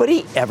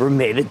 Nobody ever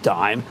made a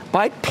dime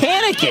by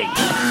panicking.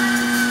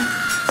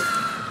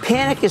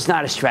 Panic is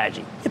not a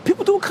strategy.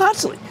 People do it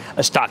constantly.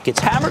 A stock gets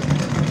hammered,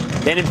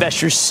 then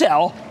investors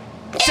sell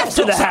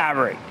after the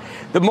hammering.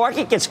 The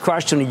market gets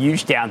crushed on a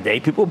huge down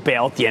day. People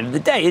bail at the end of the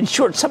day. In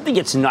short, something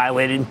gets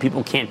annihilated and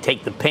people can't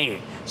take the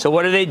pain. So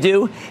what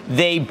do?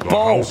 They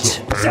bolt.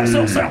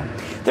 Sell.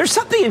 There's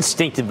something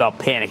instinctive about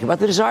panic, about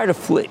the desire to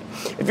flee.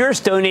 If you're a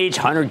Stone Age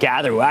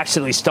hunter-gatherer who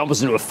accidentally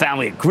stumbles into a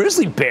family of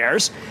grizzly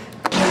bears,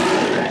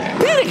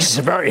 panic is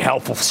a very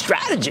helpful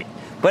strategy.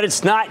 But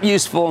it's not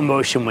useful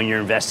emotion when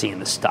you're investing in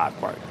the stock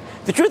market.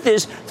 The truth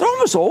is, there'll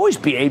almost always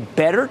be a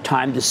better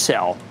time to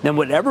sell than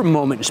whatever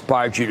moment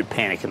inspired you to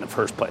panic in the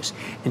first place.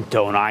 And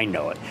don't I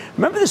know it?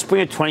 Remember the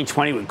spring of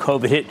 2020 when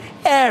COVID hit?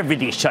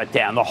 Everything shut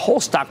down. The whole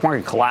stock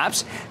market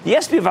collapsed. The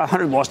S&P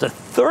 500 lost a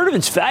third of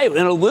its value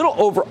in a little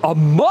over a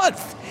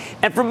month.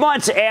 And for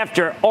months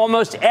after,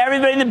 almost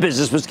everybody in the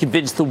business was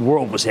convinced the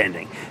world was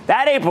ending.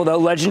 That April, though,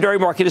 legendary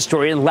market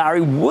historian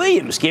Larry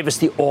Williams gave us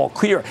the all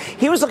clear.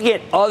 He was looking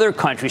at other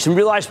countries and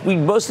realized we'd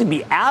mostly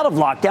be out of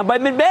lockdown by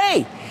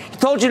mid-May. He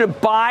told you to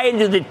buy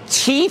into the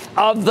teeth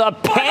of the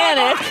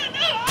panic,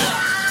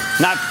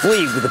 not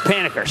flee with the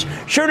panickers.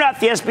 Sure enough,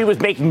 the S&P was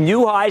making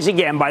new highs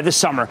again by the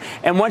summer.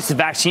 And once the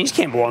vaccines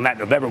came along that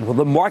November, well,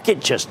 the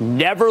market just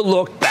never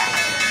looked back.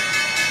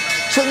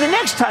 So the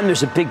next time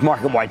there's a big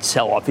market-wide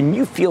sell-off and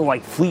you feel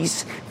like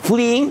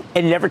fleeing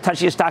and never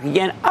touching a stock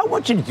again, I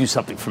want you to do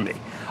something for me.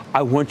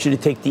 I want you to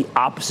take the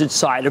opposite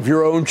side of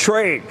your own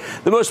trade.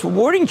 The most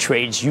rewarding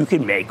trades you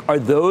can make are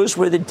those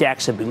where the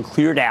decks have been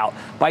cleared out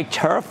by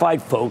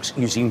terrified folks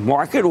using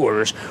market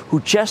orders who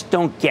just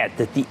don't get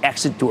that the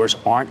exit doors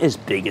aren't as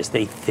big as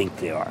they think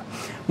they are.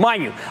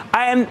 Mind you,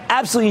 I am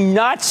absolutely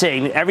not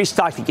saying that every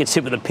stock that gets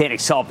hit with a panic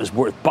sell-off is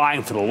worth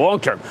buying for the long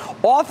term.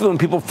 Often when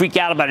people freak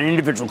out about an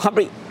individual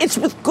company, it's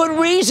with good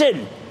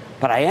reason.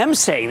 But I am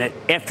saying that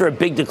after a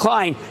big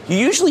decline, you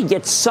usually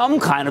get some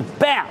kind of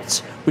bounce,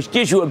 which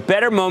gives you a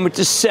better moment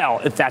to sell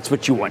if that's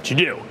what you want to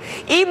do.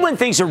 Even when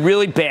things are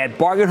really bad,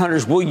 bargain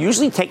hunters will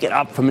usually take it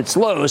up from its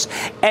lows,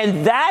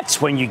 and that's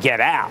when you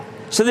get out.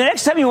 So the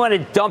next time you want to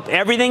dump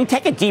everything,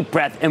 take a deep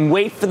breath and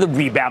wait for the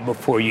rebound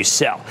before you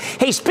sell.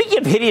 Hey, speaking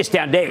of hideous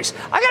down days,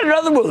 I got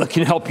another rule that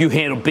can help you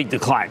handle big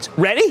declines.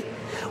 Ready?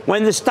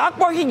 When the stock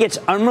market gets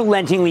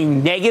unrelentingly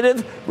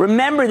negative,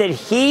 remember that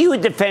he who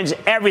defends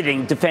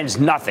everything defends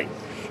nothing.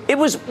 It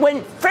was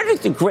when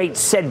Frederick the Great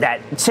said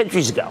that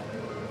centuries ago.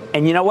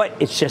 And you know what?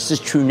 It's just as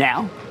true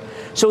now.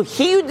 So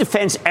he who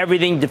defends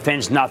everything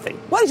defends nothing.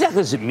 What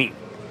exactly does it mean?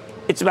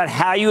 It's about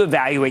how you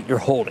evaluate your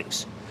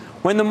holdings.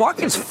 When the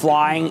market's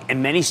flying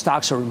and many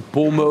stocks are in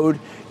bull mode,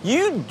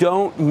 you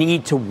don't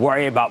need to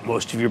worry about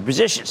most of your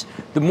positions.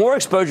 The more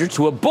exposure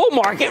to a bull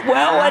market,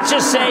 well, let's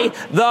just say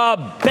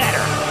the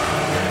better.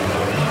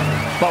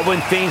 But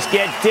when things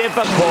get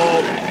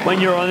difficult,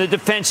 when you're on the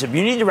defensive,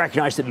 you need to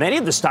recognize that many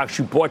of the stocks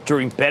you bought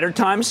during better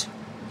times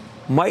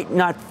might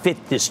not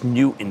fit this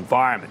new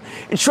environment.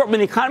 In short, when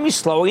the economy's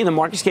slowing and the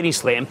market's getting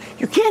slammed,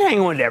 you can't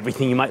hang on to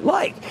everything you might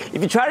like.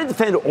 If you try to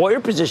defend all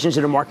your positions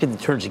in a market that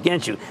turns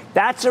against you,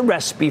 that's a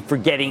recipe for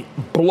getting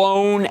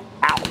blown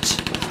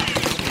out.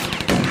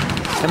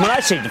 And when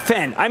I say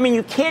defend, I mean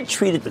you can't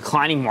treat a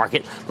declining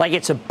market like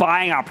it's a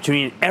buying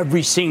opportunity in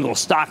every single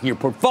stock in your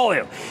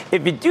portfolio.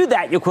 If you do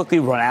that, you'll quickly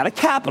run out of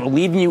capital,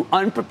 leaving you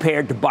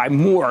unprepared to buy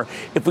more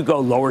if we go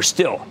lower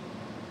still.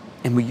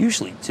 And we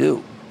usually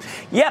do.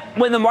 Yep,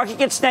 when the market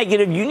gets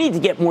negative, you need to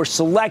get more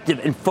selective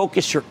and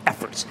focus your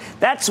efforts.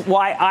 That's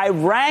why I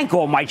rank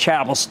all my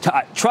charitable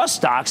trust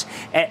stocks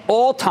at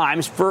all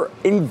times for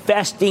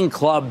investing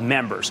club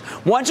members.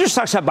 Ones are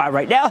stocks I buy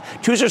right now,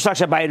 twos are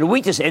stocks I buy in a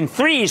weakness, and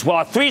threes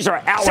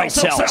are outright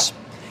sells.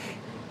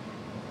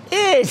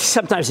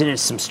 Sometimes it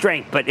is some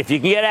strength, but if you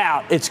can get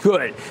out, it's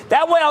good.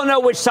 That way I'll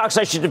know which stocks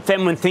I should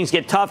defend when things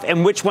get tough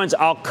and which ones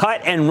I'll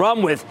cut and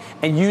run with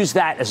and use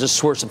that as a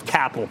source of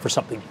capital for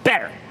something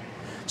better.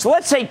 So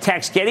let's say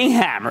tech's getting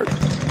hammered,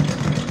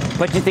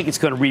 but you think it's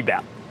going to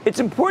rebound. It's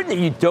important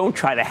that you don't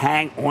try to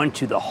hang on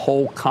to the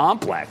whole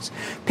complex.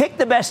 Pick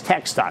the best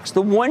tech stocks,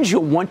 the ones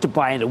you'll want to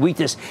buy into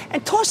weakness,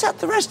 and toss out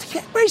the rest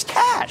to raise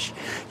cash.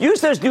 Use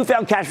those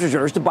newfound cash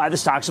reserves to buy the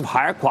stocks of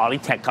higher quality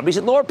tech companies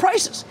at lower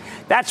prices.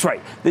 That's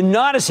right, the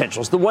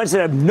non-essentials, the ones that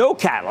have no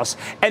catalyst,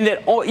 and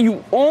that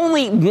you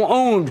only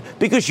owned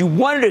because you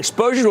wanted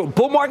exposure to a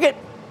bull market,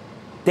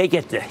 they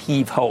get to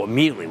heave-ho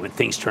immediately when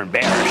things turn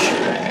bearish.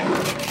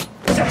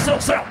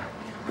 Sell.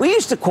 We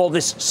used to call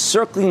this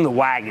circling the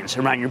wagons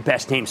around your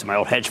best names in my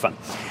old hedge fund.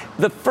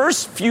 The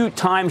first few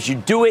times you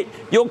do it,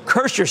 you'll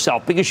curse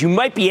yourself because you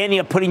might be ending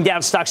up putting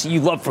down stocks that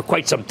you love for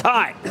quite some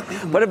time.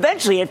 But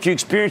eventually, after you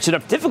experience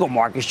enough difficult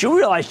markets, you'll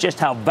realize just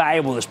how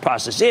valuable this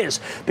process is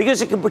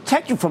because it can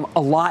protect you from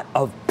a lot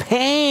of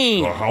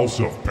pain. The house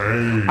of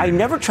pain. I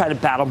never try to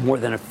battle more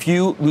than a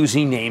few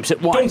losing names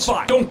at once.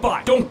 Don't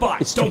buy.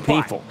 It's too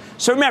painful.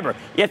 So remember,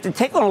 you have to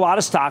take on a lot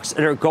of stocks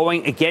that are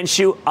going against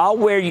you. It'll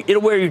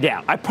wear you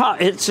down. I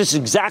promise. It's just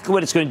exactly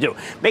what it's going to do.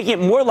 Making it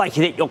more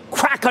likely that you'll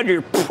crack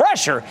under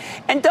pressure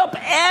and dump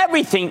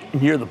everything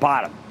near the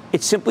bottom.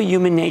 It's simply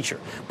human nature.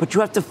 But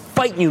you have to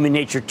fight human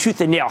nature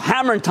tooth and nail,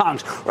 hammer and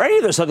tongs, or any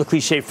of those other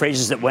cliche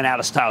phrases that went out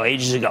of style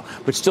ages ago,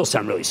 but still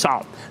sound really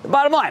solid. The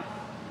bottom line,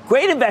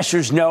 great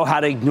investors know how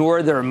to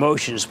ignore their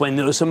emotions when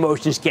those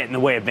emotions get in the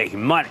way of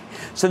making money.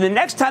 So the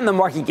next time the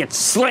market gets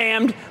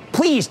slammed,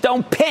 please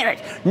don't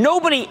panic.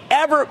 Nobody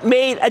ever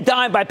made a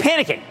dime by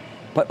panicking.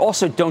 But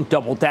also don't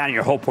double down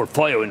your whole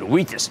portfolio into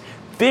weakness.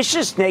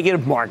 Vicious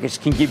negative markets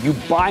can give you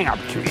buying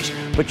opportunities,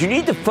 but you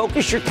need to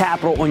focus your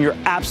capital on your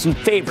absolute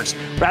favorites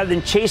rather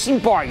than chasing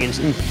bargains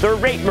in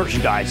third-rate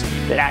merchandise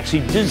that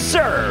actually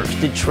deserves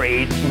to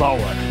trade lower.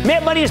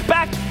 Mad Money is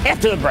back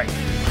after the break.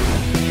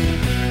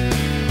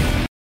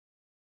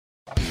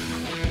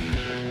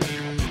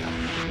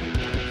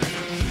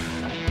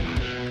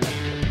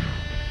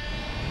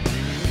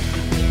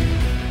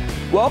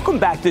 Welcome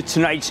back to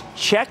tonight's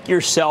Check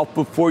Yourself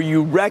Before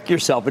You Wreck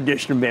Yourself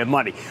edition of Mad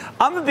Money.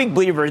 I'm a big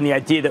believer in the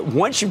idea that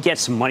once you get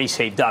some money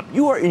saved up,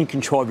 you are in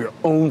control of your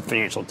own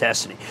financial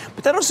destiny.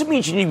 But that also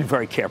means you need to be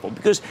very careful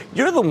because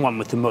you're the one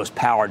with the most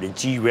power to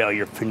derail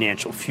your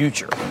financial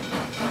future.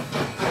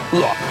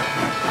 Look,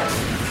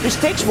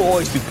 mistakes will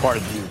always be part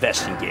of the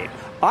investing game.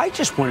 I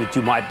just want to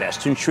do my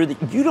best to ensure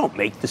that you don't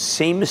make the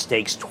same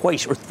mistakes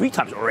twice or three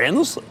times or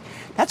endlessly.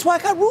 That's why I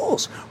got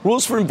rules.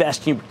 Rules for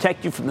investing to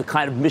protect you from the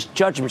kind of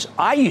misjudgments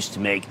I used to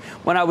make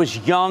when I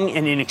was young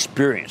and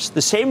inexperienced.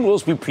 The same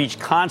rules we preach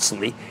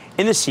constantly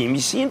in the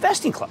CNBC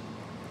Investing Club.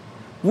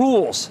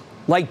 Rules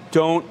like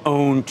don't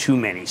own too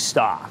many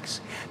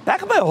stocks.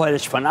 Back in my old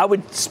hedge fund, I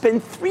would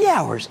spend 3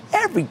 hours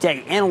every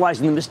day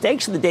analyzing the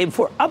mistakes of the day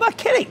before. I'm not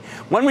kidding.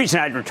 One reason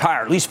I'd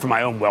retire, at least for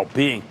my own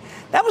well-being.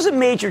 That was a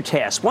major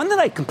task, one that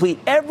I complete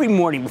every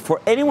morning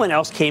before anyone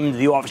else came into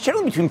the office,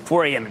 generally between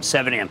 4 a.m. and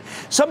 7 a.m.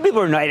 Some people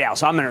are night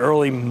owls. I'm an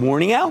early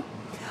morning owl.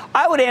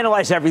 I would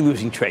analyze every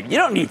losing trade. You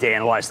don't need to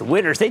analyze the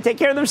winners. They take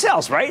care of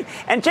themselves, right?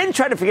 And then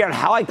try to figure out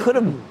how I could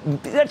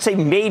have, let's say,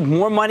 made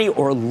more money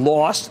or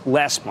lost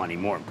less money,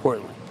 more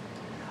importantly.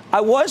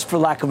 I was, for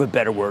lack of a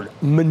better word,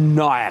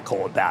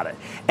 maniacal about it.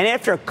 And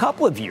after a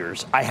couple of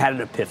years, I had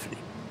an epiphany.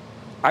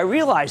 I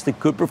realized that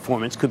good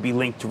performance could be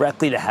linked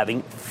directly to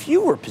having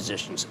fewer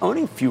positions,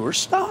 owning fewer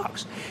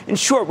stocks. In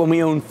short, when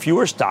we own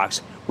fewer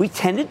stocks, we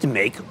tended to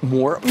make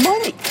more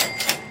money.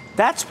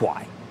 That's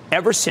why,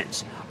 ever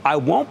since, I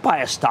won't buy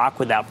a stock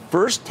without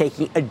first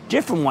taking a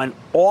different one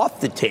off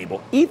the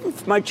table, even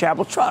for my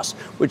Charitable Trust,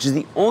 which is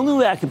the only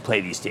way I can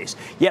play these days.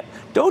 Yep,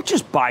 don't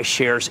just buy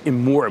shares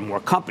in more and more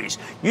companies.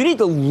 You need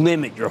to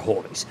limit your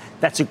holdings.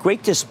 That's a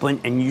great discipline,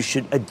 and you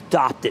should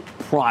adopt it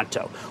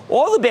pronto.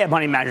 All the bad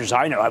money managers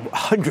I know have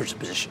hundreds of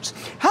positions.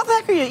 How the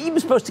heck are you even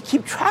supposed to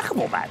keep track of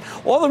all that?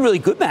 All the really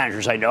good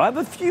managers I know have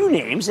a few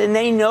names, and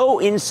they know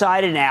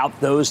inside and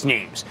out those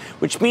names,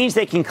 which means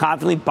they can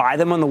confidently buy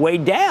them on the way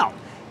down.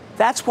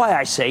 That's why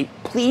I say,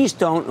 please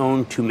don't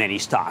own too many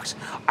stocks.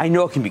 I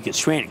know it can be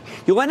constraining.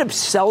 You'll end up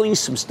selling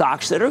some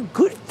stocks that are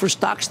good for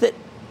stocks that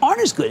aren't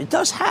as good. It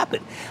does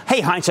happen.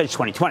 Hey, hindsight's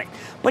 20/20.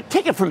 But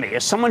take it from me,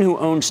 as someone who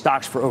owns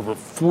stocks for over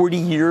 40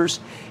 years,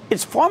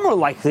 it's far more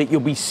likely that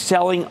you'll be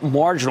selling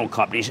marginal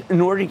companies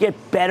in order to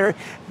get better,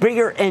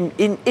 bigger, and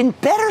in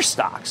better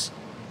stocks.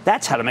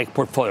 That's how to make a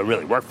portfolio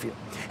really work for you.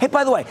 Hey,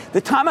 by the way,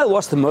 the time I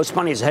lost the most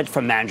money as a hedge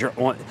fund manager,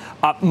 on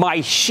my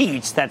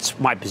sheets, that's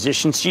my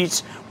position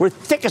sheets, were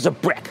thick as a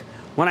brick.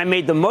 When I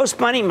made the most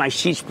money, my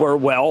sheets were,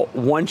 well,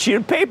 one sheet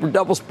of paper,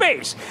 double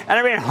space. And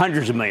I ran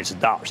hundreds of millions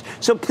of dollars.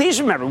 So please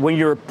remember, when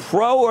you're a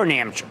pro or an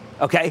amateur,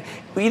 okay,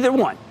 either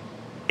one,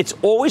 it's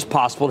always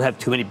possible to have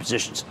too many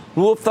positions.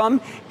 Rule of thumb,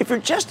 if you're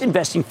just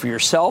investing for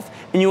yourself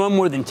and you own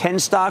more than 10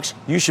 stocks,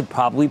 you should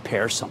probably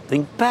pare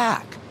something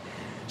back.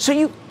 So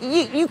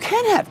you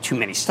can have too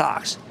many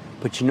stocks.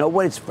 But you know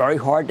what it's very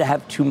hard to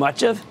have too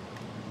much of?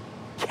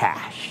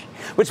 Cash.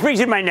 Which brings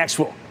me to my next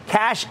rule.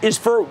 Cash is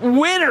for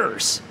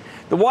winners.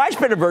 The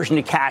widespread aversion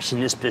to cash in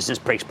this business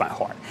breaks my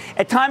heart.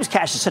 At times,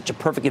 cash is such a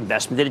perfect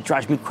investment that it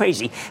drives me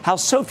crazy how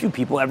so few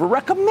people ever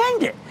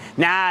recommend it.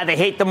 Nah, they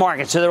hate the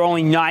market, so they're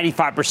only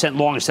 95%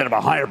 long instead of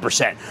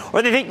 100%.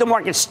 Or they think the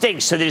market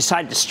stinks, so they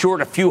decide to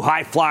short a few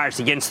high flyers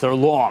against their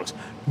longs.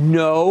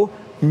 No.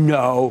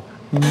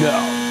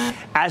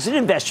 As an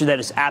investor, that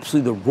is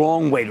absolutely the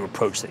wrong way to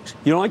approach things.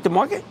 You don't like the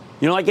market?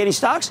 You don't like any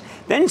stocks?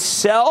 Then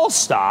sell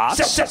stocks.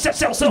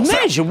 Sell.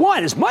 As you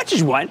want, as much as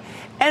you want,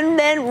 and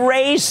then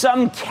raise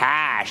some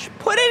cash.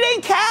 Put it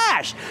in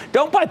cash.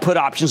 Don't buy put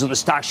options on the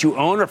stocks you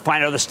own or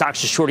find other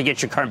stocks to short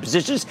against your current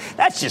positions.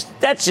 That's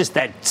just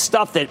that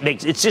stuff that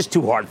makes it's just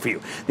too hard for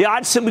you. The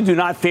odds simply do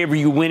not favor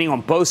you winning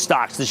on both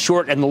stocks, the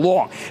short and the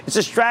long. It's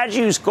a strategy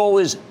whose goal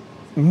is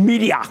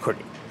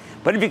mediocrity.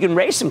 But if you can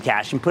raise some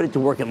cash and put it to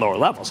work at lower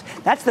levels,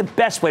 that's the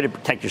best way to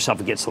protect yourself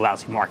against the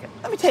lousy market.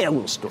 Let me tell you a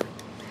little story.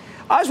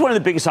 I was one of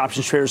the biggest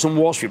options traders on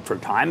Wall Street for a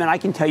time, and I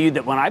can tell you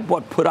that when I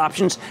bought put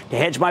options to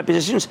hedge my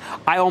positions,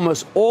 I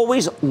almost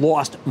always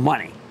lost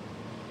money.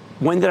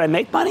 When did I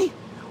make money?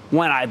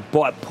 When I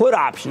bought put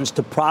options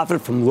to profit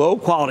from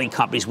low-quality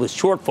companies with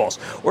shortfalls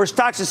or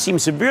stocks that seem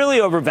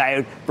severely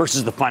overvalued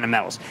versus the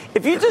fundamentals.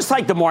 If you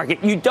dislike the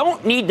market, you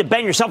don't need to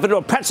bend yourself into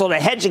a pretzel to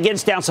hedge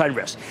against downside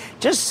risk.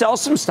 Just sell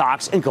some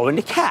stocks and go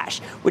into cash,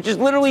 which is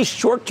literally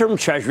short-term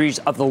treasuries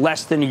of the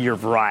less-than-a-year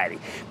variety.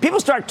 People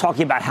start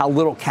talking about how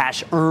little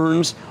cash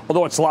earns,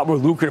 although it's a lot more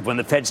lucrative when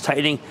the Fed's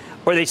tightening,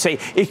 or they say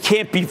it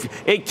can't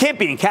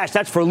be in cash.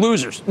 That's for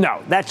losers.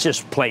 No, that's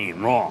just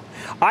plain wrong.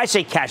 I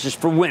say cash is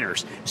for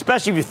winners,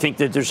 especially if you think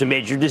that there's a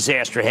major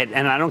disaster ahead,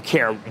 and I don't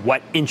care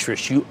what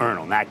interest you earn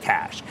on that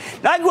cash.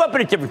 Now, I grew up at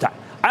a different time.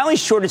 I only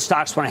shorted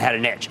stocks when I had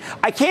an edge.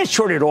 I can't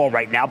short it all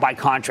right now by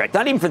contract,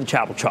 not even for the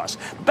Charitable Trust.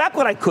 Back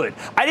when I could,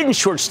 I didn't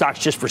short stocks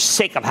just for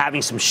sake of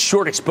having some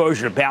short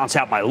exposure to balance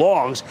out my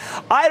longs.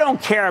 I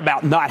don't care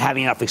about not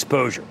having enough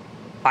exposure.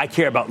 I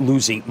care about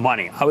losing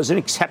money. I was an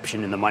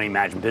exception in the money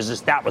management business.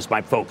 That was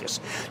my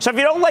focus. So if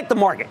you don't like the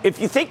market, if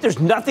you think there's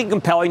nothing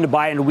compelling to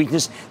buy into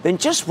weakness, then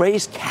just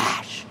raise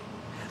cash.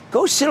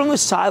 Go sit on the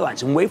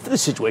sidelines and wait for the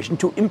situation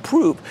to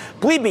improve.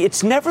 Believe me,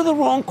 it's never the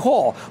wrong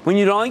call when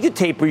you don't like the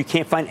tape or you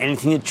can't find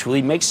anything that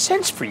truly makes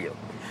sense for you.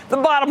 The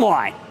bottom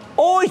line,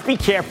 always be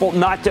careful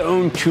not to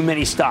own too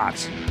many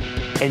stocks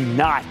and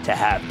not to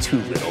have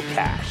too little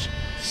cash.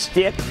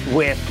 Stick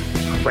with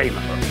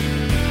Cramer.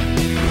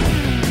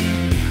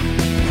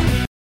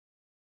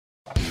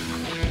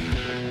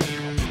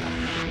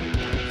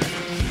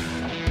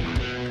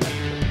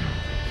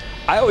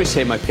 I always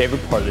say my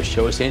favorite part of the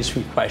show is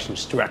answering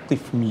questions directly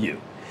from you.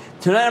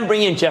 Tonight I'm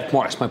bringing in Jeff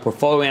Marks, my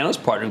portfolio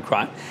analyst, partner in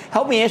crime.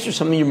 Help me answer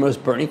some of your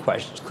most burning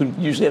questions. Could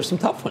usually have some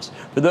tough ones.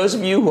 For those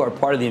of you who are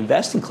part of the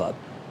investing club,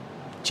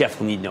 Jeff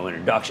will need no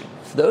introduction.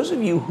 For those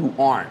of you who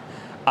aren't,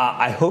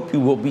 I hope you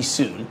will be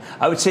soon.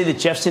 I would say that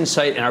Jeff's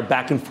insight and our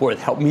back and forth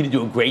helped me to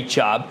do a great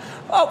job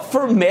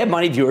for Mad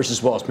Money viewers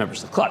as well as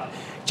members of the club.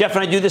 Jeff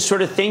and I do this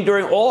sort of thing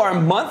during all our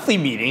monthly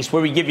meetings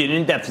where we give you an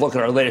in-depth look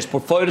at our latest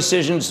portfolio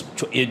decisions.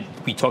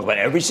 We talk about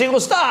every single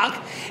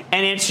stock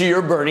and answer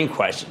your burning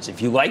questions.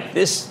 If you like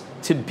this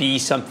to be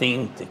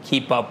something to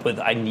keep up with,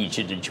 I need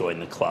you to join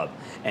the club.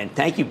 And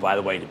thank you, by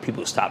the way, to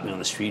people who stop me on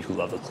the street who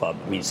love the club.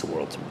 It means the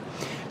world to me.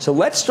 So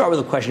let's start with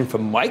a question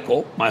from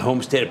Michael, my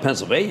home state of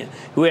Pennsylvania,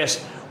 who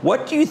asked,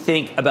 what do you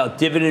think about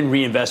dividend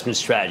reinvestment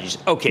strategies?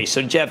 Okay,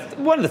 so Jeff,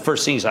 one of the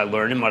first things I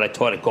learned and what I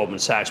taught at Goldman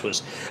Sachs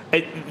was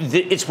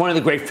it's one of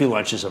the great free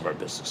lunches of our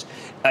business.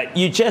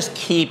 You just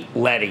keep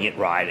letting it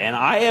ride. And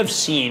I have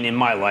seen in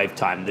my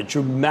lifetime the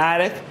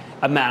dramatic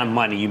amount of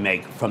money you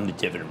make from the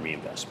dividend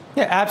reinvestment.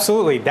 Yeah,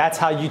 absolutely. That's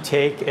how you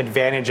take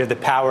advantage of the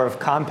power of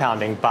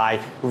compounding, by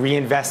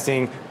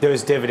reinvesting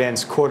those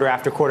dividends quarter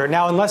after quarter.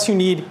 Now, unless you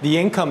need the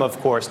income, of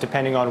course,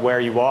 depending on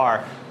where you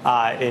are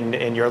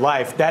in your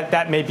life,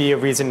 that may be a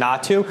reason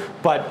not to,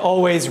 but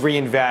always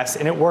reinvest.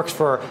 And it works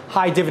for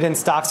high dividend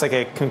stocks like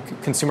a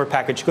consumer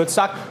packaged goods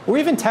stock, or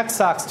even tech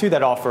stocks, too,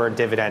 that offer a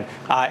dividend.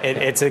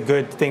 It's a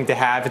good thing to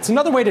have. It's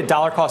another way to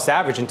dollar cost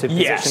average into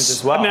positions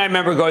as well. I mean, I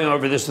remember going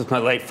over this with my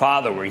late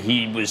father, where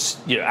he was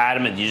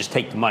adamant you just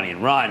take the money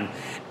and run.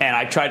 And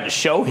I tried to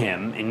show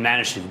him and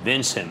managed to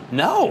convince him,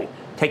 no,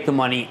 take the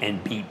money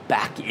and be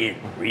back in,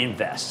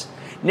 reinvest.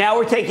 Now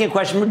we're taking a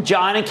question from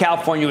John in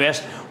California, who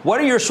asked, what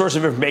are your sources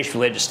of information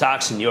related to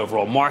stocks in the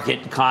overall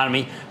market,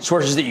 economy,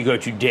 sources that you go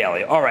to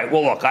daily? All right,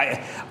 well, look,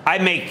 I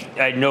make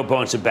no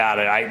bones about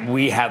it.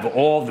 We have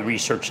all the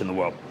research in the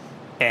world.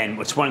 And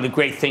it's one of the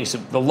great things,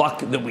 the luck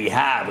that we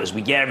have is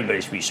we get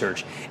everybody's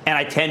research. And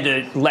I tend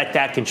to let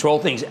that control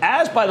things,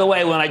 as, by the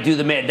way, when I do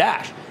the Mad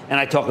Dash. And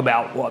I talk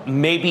about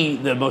maybe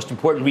the most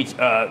important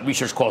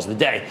research calls of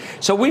the day.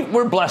 So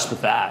we're blessed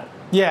with that.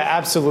 Yeah,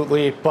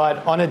 absolutely.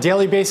 But on a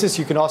daily basis,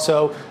 you can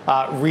also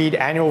read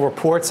annual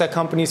reports that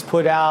companies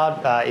put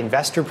out,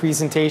 investor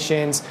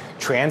presentations,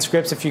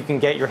 transcripts if you can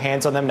get your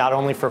hands on them, not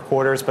only for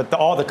quarters, but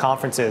all the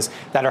conferences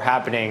that are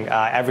happening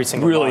every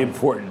single month. Really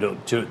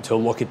important to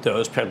look at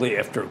those, particularly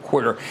after a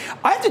quarter.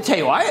 I have to tell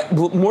you, I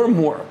more and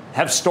more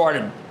have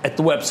started at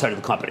the website of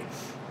the company,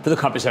 for the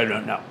companies I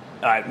don't know.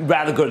 I'd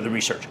rather go to the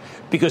research,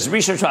 because the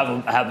research will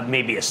have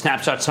maybe a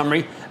snapshot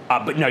summary,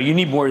 but no, you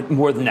need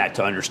more than that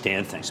to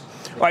understand things.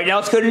 All right, now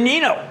let's go to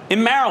Nino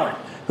in Maryland,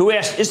 who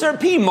asked, is there a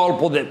PE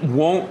multiple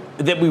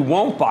that we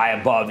won't buy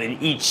above in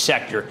each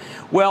sector?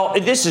 Well,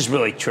 this is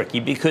really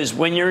tricky, because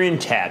when you're in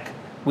tech,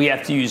 we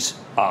have to use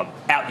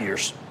out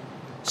years.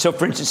 So,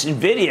 for instance,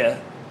 NVIDIA,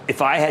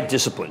 if I had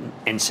discipline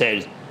and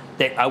said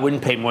that I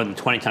wouldn't pay more than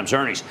 20 times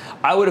earnings,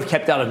 I would have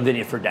kept out of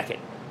NVIDIA for a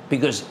decade,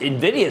 because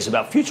NVIDIA is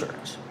about future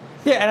earnings.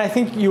 Yeah, and I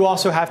think you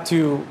also have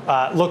to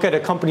look at a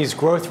company's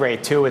growth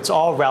rate, too. It's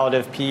all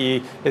relative.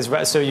 PE is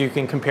so you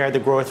can compare the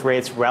growth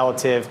rates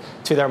relative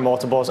to their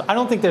multiples. I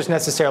don't think there's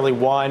necessarily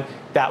one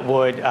that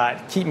would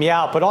keep me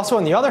out. But also,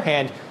 on the other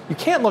hand, you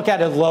can't look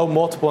at a low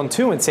multiple in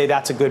two and say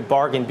that's a good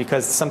bargain,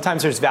 because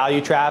sometimes there's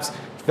value traps.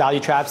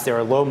 They're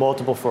a low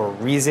multiple for a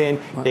reason.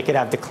 Right. They could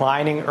have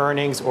declining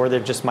earnings, or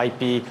there just might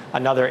be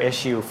another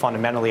issue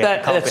fundamentally at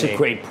the company. That's a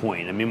great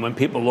point. I mean, when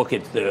people look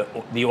at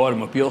the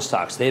automobile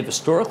stocks, they've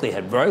historically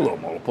had very low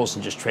multiples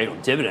and just trade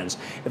on dividends.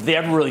 If they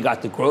ever really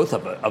got the growth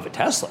of a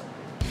Tesla,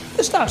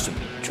 the stocks would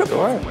triple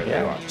from where they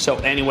are. So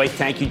anyway,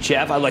 thank you,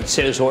 Jeff. I'd like to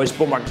say there's always a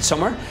bull market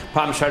somewhere.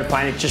 Promise try to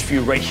find it just for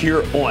you right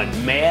here on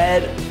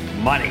Mad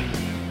Money.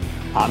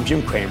 I'm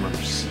Jim Cramer.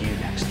 See you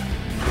next time.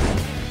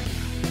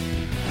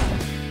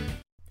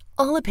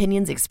 All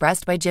opinions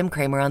expressed by Jim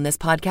Cramer on this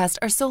podcast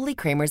are solely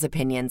Cramer's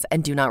opinions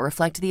and do not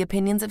reflect the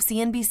opinions of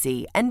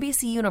CNBC,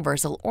 NBC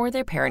Universal, or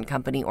their parent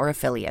company or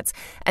affiliates,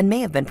 and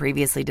may have been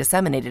previously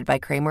disseminated by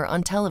Cramer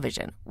on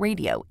television,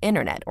 radio,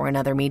 internet, or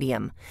another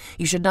medium.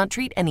 You should not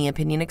treat any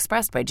opinion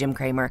expressed by Jim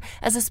Cramer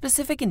as a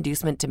specific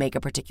inducement to make a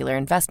particular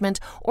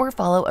investment or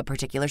follow a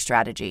particular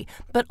strategy,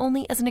 but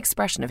only as an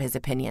expression of his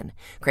opinion.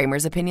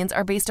 Cramer's opinions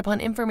are based upon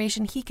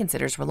information he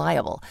considers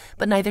reliable,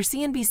 but neither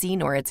CNBC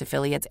nor its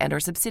affiliates and or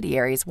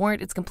subsidiaries warrant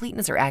its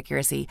completeness or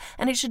accuracy,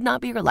 and it should not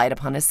be relied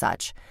upon as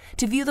such.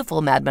 To view the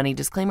full Mad Money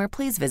disclaimer,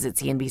 please visit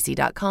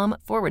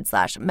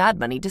cnbc.com/Mad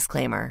Money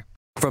disclaimer.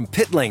 From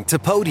pit lane to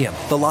podium,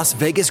 the Las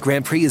Vegas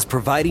Grand Prix is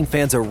providing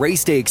fans a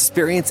race day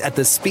experience at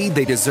the speed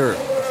they deserve.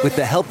 With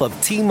the help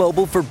of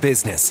T-Mobile for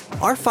Business,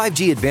 our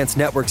 5G advanced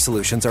network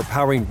solutions are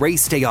powering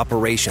race day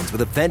operations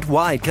with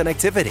event-wide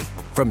connectivity.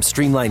 From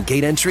streamlined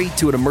gate entry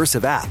to an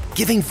immersive app,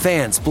 giving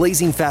fans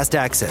blazing fast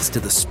access to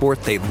the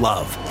sport they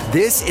love.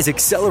 This is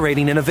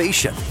accelerating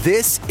innovation.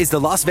 This is the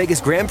Las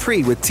Vegas Grand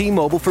Prix with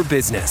T-Mobile for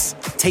Business.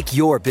 Take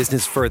your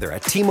business further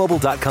at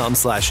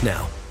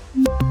T-Mobile.com/now.